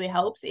really, really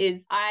helps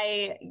is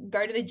I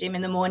go to the gym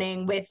in the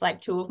morning with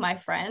like two of my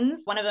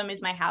friends. One of them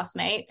is my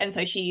housemate. And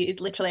so she is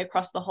literally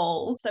across the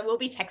hall. So we'll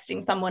be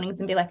texting some mornings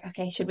and be like,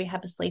 okay, should we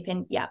have a sleep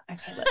in? Yeah.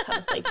 Okay, let's have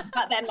a sleep in.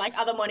 But then like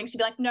other mornings she'd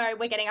be like, no,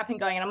 we're getting up and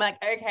going. And I'm like,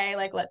 okay,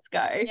 like, let's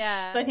go.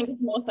 Yeah. So I think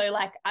it's more so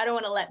like, I don't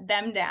want to let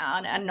them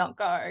down and not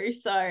go.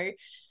 So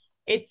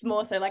it's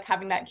more so like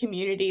having that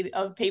community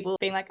of people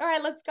being like, all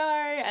right, let's go,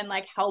 and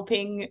like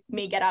helping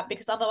me get up,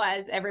 because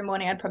otherwise every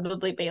morning I'd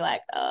probably be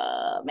like,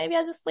 maybe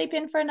I'll just sleep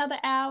in for another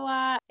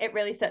hour. It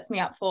really sets me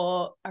up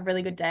for a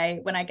really good day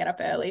when I get up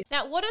early.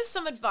 Now, what is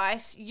some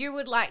advice you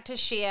would like to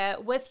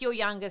share with your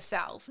younger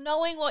self?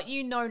 Knowing what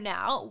you know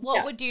now,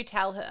 what would you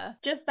tell her?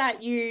 Just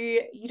that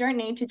you don't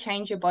need to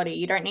change your body.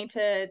 You don't need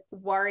to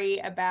worry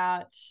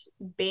about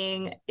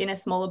being in a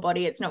smaller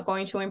body. It's not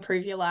going to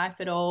improve your life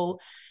at all.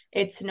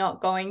 It's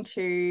not going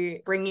to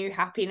bring you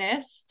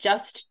happiness.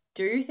 Just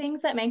do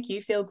things that make you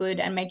feel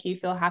good and make you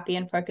feel happy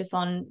and focus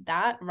on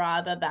that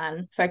rather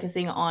than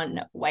focusing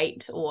on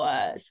weight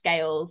or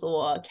scales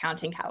or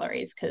counting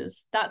calories,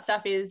 because that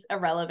stuff is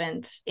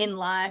irrelevant in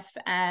life.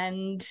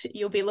 And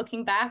you'll be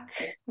looking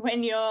back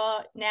when you're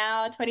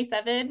now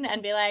 27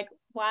 and be like,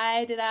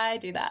 why did I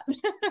do that?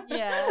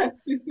 Yeah,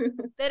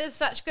 that is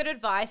such good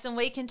advice, and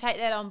we can take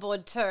that on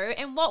board too.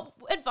 And what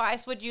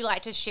advice would you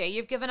like to share?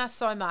 You've given us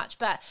so much,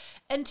 but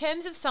in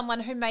terms of someone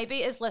who maybe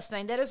is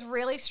listening that is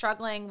really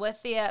struggling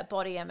with their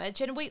body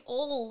image, and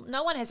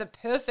no one has a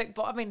perfect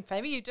body. I mean,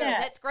 maybe you do.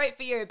 That's great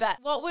for you, but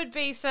what would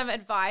be some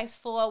advice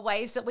for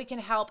ways that we can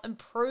help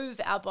improve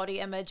our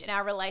body image and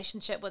our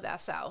relationship with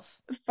ourselves?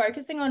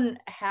 Focusing on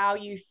how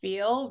you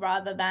feel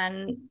rather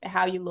than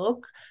how you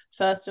look,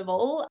 first of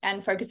all,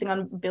 and focusing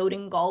on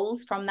building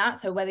goals from that.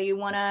 So whether you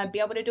want to be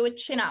able to do a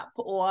chin up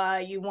or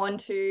you want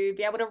to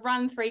be able to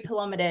run 3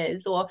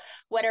 kilometers or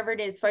whatever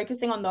it is,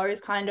 focusing on those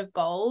kind of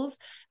goals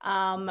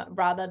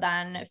rather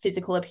than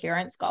physical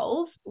appearance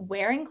goals.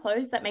 Wearing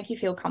clothes that make you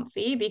feel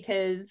comfy,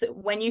 because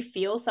when you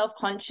feel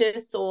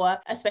self-conscious, or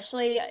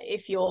especially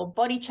if you're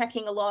body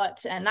checking a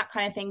lot and that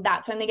kind of thing,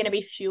 that's only going to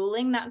be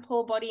fueling that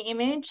poor body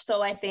image.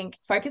 So I think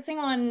focusing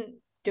on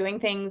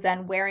doing things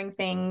and wearing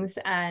things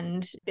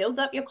and builds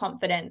up your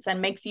confidence and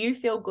makes you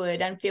feel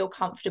good and feel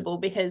comfortable,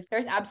 because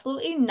there's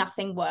absolutely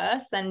nothing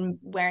worse than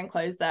wearing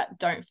clothes that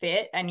don't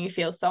fit and you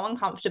feel so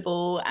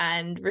uncomfortable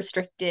and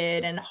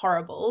restricted and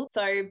horrible.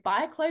 So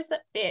buy clothes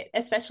that fit,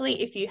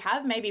 especially if you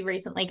have maybe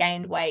recently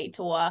gained weight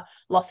or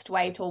lost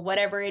weight or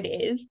whatever it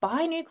is.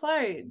 Buy new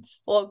clothes,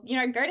 or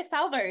go to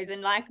Salvos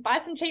and like buy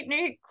some cheap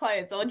new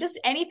clothes, or just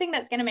anything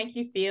that's going to make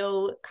you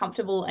feel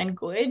comfortable and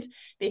good,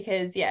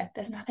 because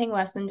there's nothing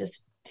worse than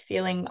just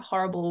feeling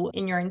horrible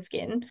in your own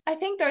skin. I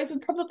think those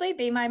would probably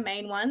be my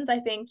main ones. I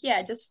think,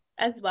 just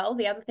as well,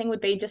 the other thing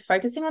would be just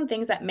focusing on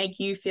things that make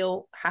you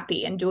feel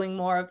happy and doing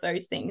more of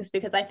those things,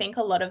 because I think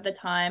a lot of the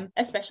time,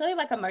 especially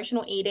like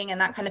emotional eating and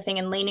that kind of thing,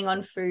 and leaning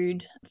on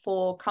food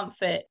for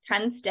comfort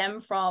can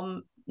stem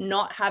from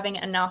not having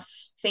enough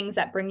things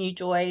that bring you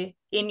joy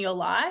in your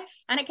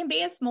life. And it can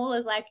be as small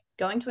as like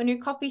going to a new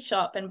coffee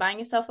shop and buying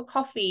yourself a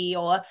coffee,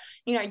 or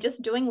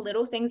just doing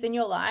little things in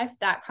your life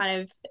that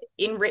kind of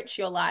enrich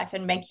your life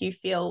and make you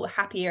feel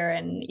happier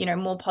and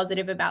more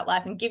positive about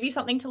life, and give you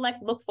something to like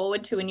look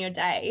forward to in your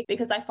day.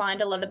 Because I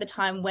find a lot of the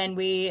time when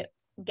we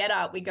get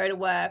up, we go to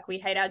work, we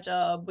hate our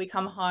job, we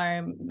come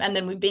home, and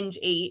then we binge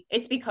eat,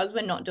 it's because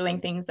we're not doing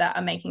things that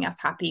are making us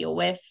happy, or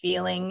we're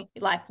feeling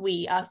like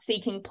we are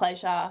seeking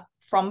pleasure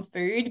from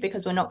food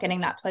because we're not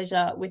getting that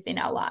pleasure within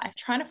our life.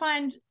 Trying to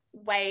find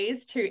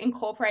ways to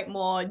incorporate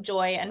more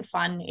joy and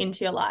fun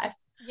into your life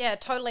Yeah,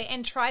 totally.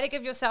 And try to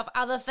give yourself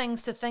other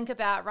things to think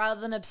about rather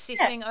than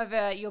obsessing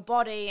over your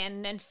body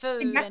and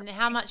food and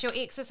how much you're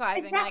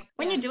exercising. Like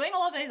when you're doing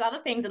all of those other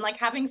things and like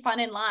having fun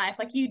in life,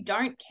 like you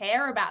don't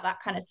care about that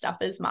kind of stuff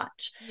as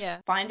much. Yeah.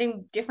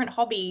 Finding different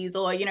hobbies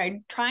or, you know,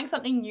 trying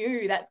something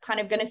new that's kind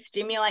of going to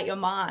stimulate your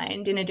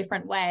mind in a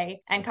different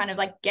way and kind of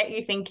like get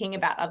you thinking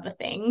about other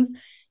things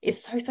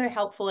is so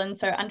helpful and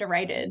so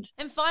underrated.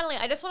 And finally,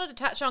 I just wanted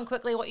to touch on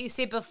quickly what you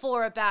said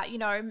before about, you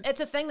know, it's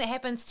a thing that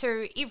happens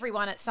to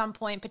everyone at some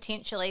point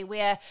potentially,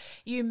 where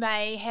you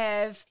may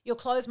have, your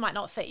clothes might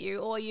not fit you,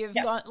 or you've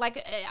gone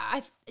like,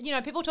 you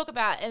know, people talk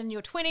about in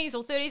your 20s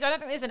or 30s. I don't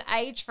think there's an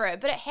age for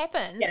it, but it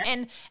happens. Yeah.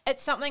 And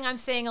it's something I'm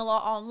seeing a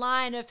lot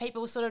online of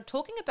people sort of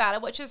talking about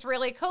it, which is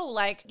really cool.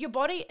 Like your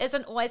body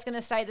isn't always going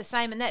to stay the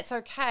same, and that's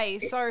okay.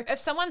 So if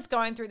someone's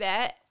going through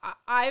that,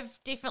 I've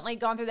definitely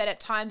gone through that at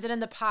times. And in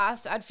the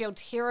past, I'd feel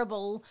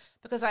terrible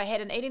because I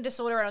had an eating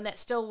disorder and that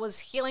still was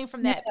healing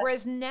from that. Yeah.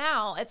 Whereas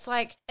now it's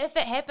like, if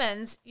it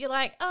happens, you're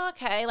like, oh,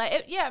 okay.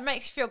 Like, it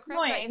makes you feel crap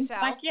about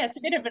yourself. Like, yeah, it's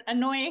a bit of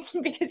annoying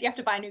because you have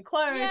to buy new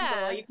clothes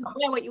or you can't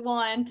wear what you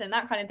want and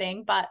that kind of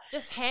thing. But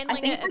just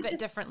handling it a bit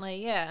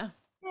differently. Yeah.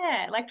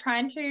 Yeah, like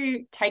trying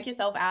to take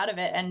yourself out of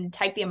it and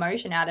take the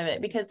emotion out of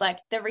it, because like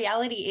the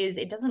reality is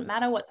it doesn't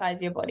matter what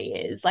size your body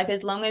is. Like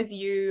as long as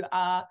you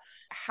are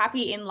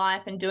happy in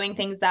life and doing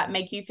things that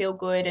make you feel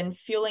good and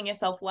fueling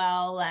yourself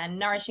well and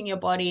nourishing your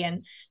body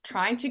and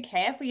trying to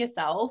care for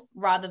yourself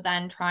rather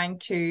than trying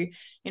to,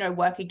 you know,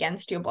 work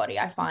against your body.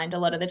 I find a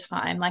lot of the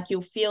time, like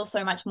you'll feel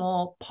so much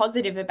more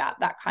positive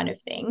about that kind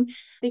of thing,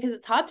 because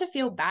it's hard to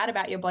feel bad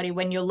about your body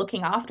when you're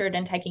looking after it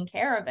and taking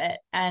care of it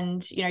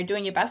and, you know,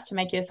 doing your best to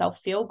make yourself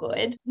feel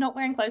good, not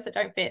wearing clothes that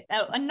don't fit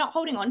and not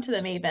holding on to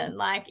them even.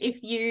 Like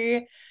if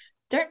you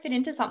don't fit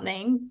into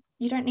something,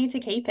 you don't need to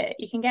keep it.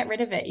 You can get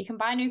rid of it. You can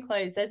buy new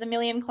clothes. There's a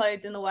million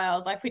clothes in the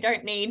world. Like we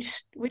don't need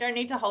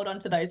to hold on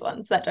to those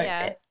ones that don't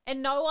fit.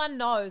 And no one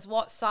knows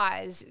what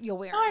size you're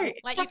wearing. No,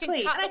 like exactly.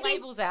 You can cut the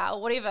labels out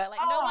or whatever. Like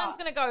no one's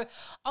going to go,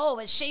 oh,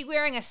 is she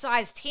wearing a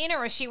size 10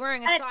 or is she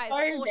wearing a size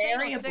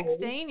 14 or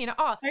 16? You know,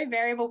 so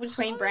variable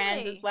between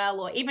brands as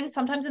well, or even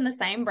sometimes in the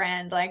same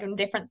brand, like in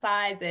different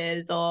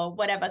sizes or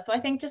whatever. So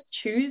I think just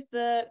choose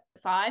the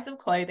size of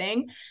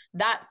clothing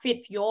that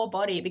fits your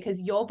body,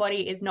 because your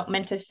body is not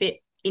meant to fit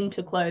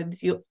into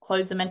clothes. Your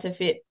clothes are meant to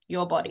fit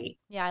your body.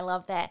 Yeah, I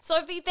love that.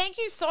 Sophie, thank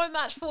you so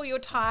much for your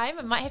time.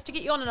 I might have to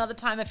get you on another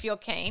time if you're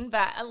keen,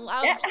 but I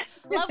love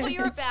what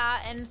you're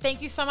about, and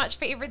thank you so much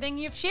for everything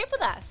you've shared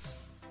with us.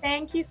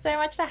 Thank you so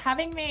much for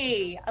having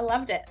me. I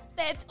loved it.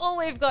 That's all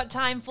we've got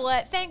time for.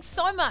 Thanks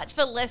so much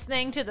for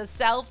listening to the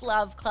Self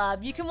Love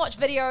Club. You can watch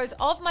videos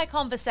of my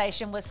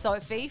conversation with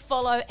Sophie.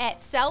 Follow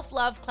at Self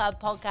Love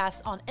Club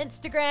Podcast on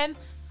Instagram.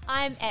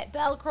 I'm at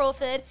Belle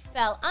Crawford,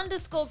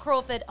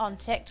 Belle_Crawford on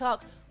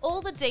TikTok. All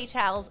the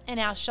details in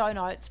our show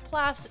notes.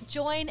 Plus,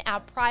 join our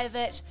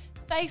private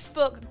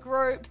Facebook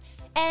group.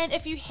 And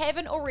if you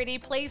haven't already,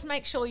 please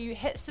make sure you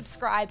hit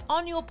subscribe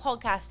on your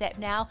podcast app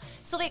now.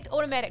 Select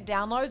automatic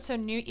download so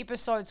new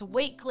episodes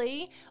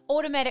weekly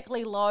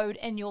automatically load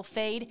in your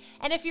feed.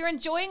 And if you're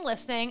enjoying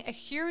listening, a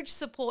huge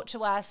support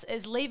to us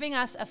is leaving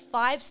us a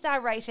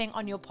 5-star rating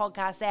on your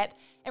podcast app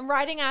and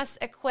writing us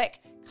a quick,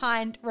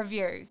 kind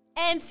review.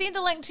 And send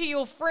the link to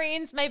your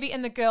friends, maybe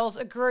in the girls'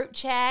 group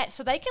chat,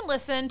 so they can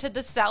listen to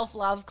the Self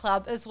Love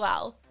Club as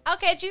well. I'll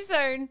catch you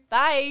soon.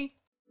 Bye.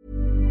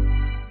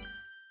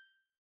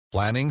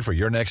 Planning for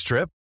your next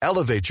trip?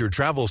 Elevate your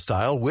travel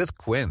style with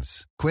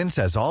Quince. Quince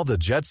has all the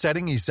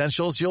jet-setting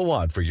essentials you'll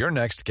want for your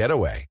next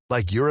getaway,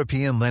 like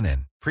European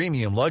linen,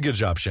 premium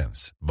luggage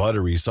options,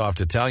 buttery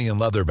soft Italian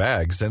leather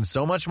bags, and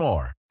so much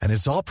more. And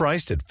it's all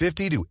priced at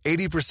 50 to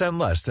 80%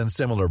 less than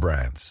similar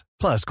brands.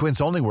 Plus,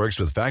 Quince only works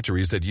with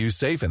factories that use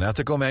safe and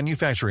ethical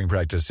manufacturing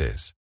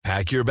practices.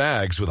 Pack your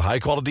bags with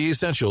high-quality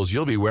essentials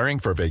you'll be wearing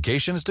for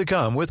vacations to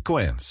come with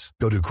Quince.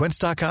 Go to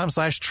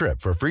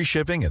quince.com/trip for free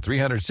shipping and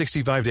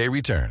 365-day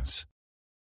returns.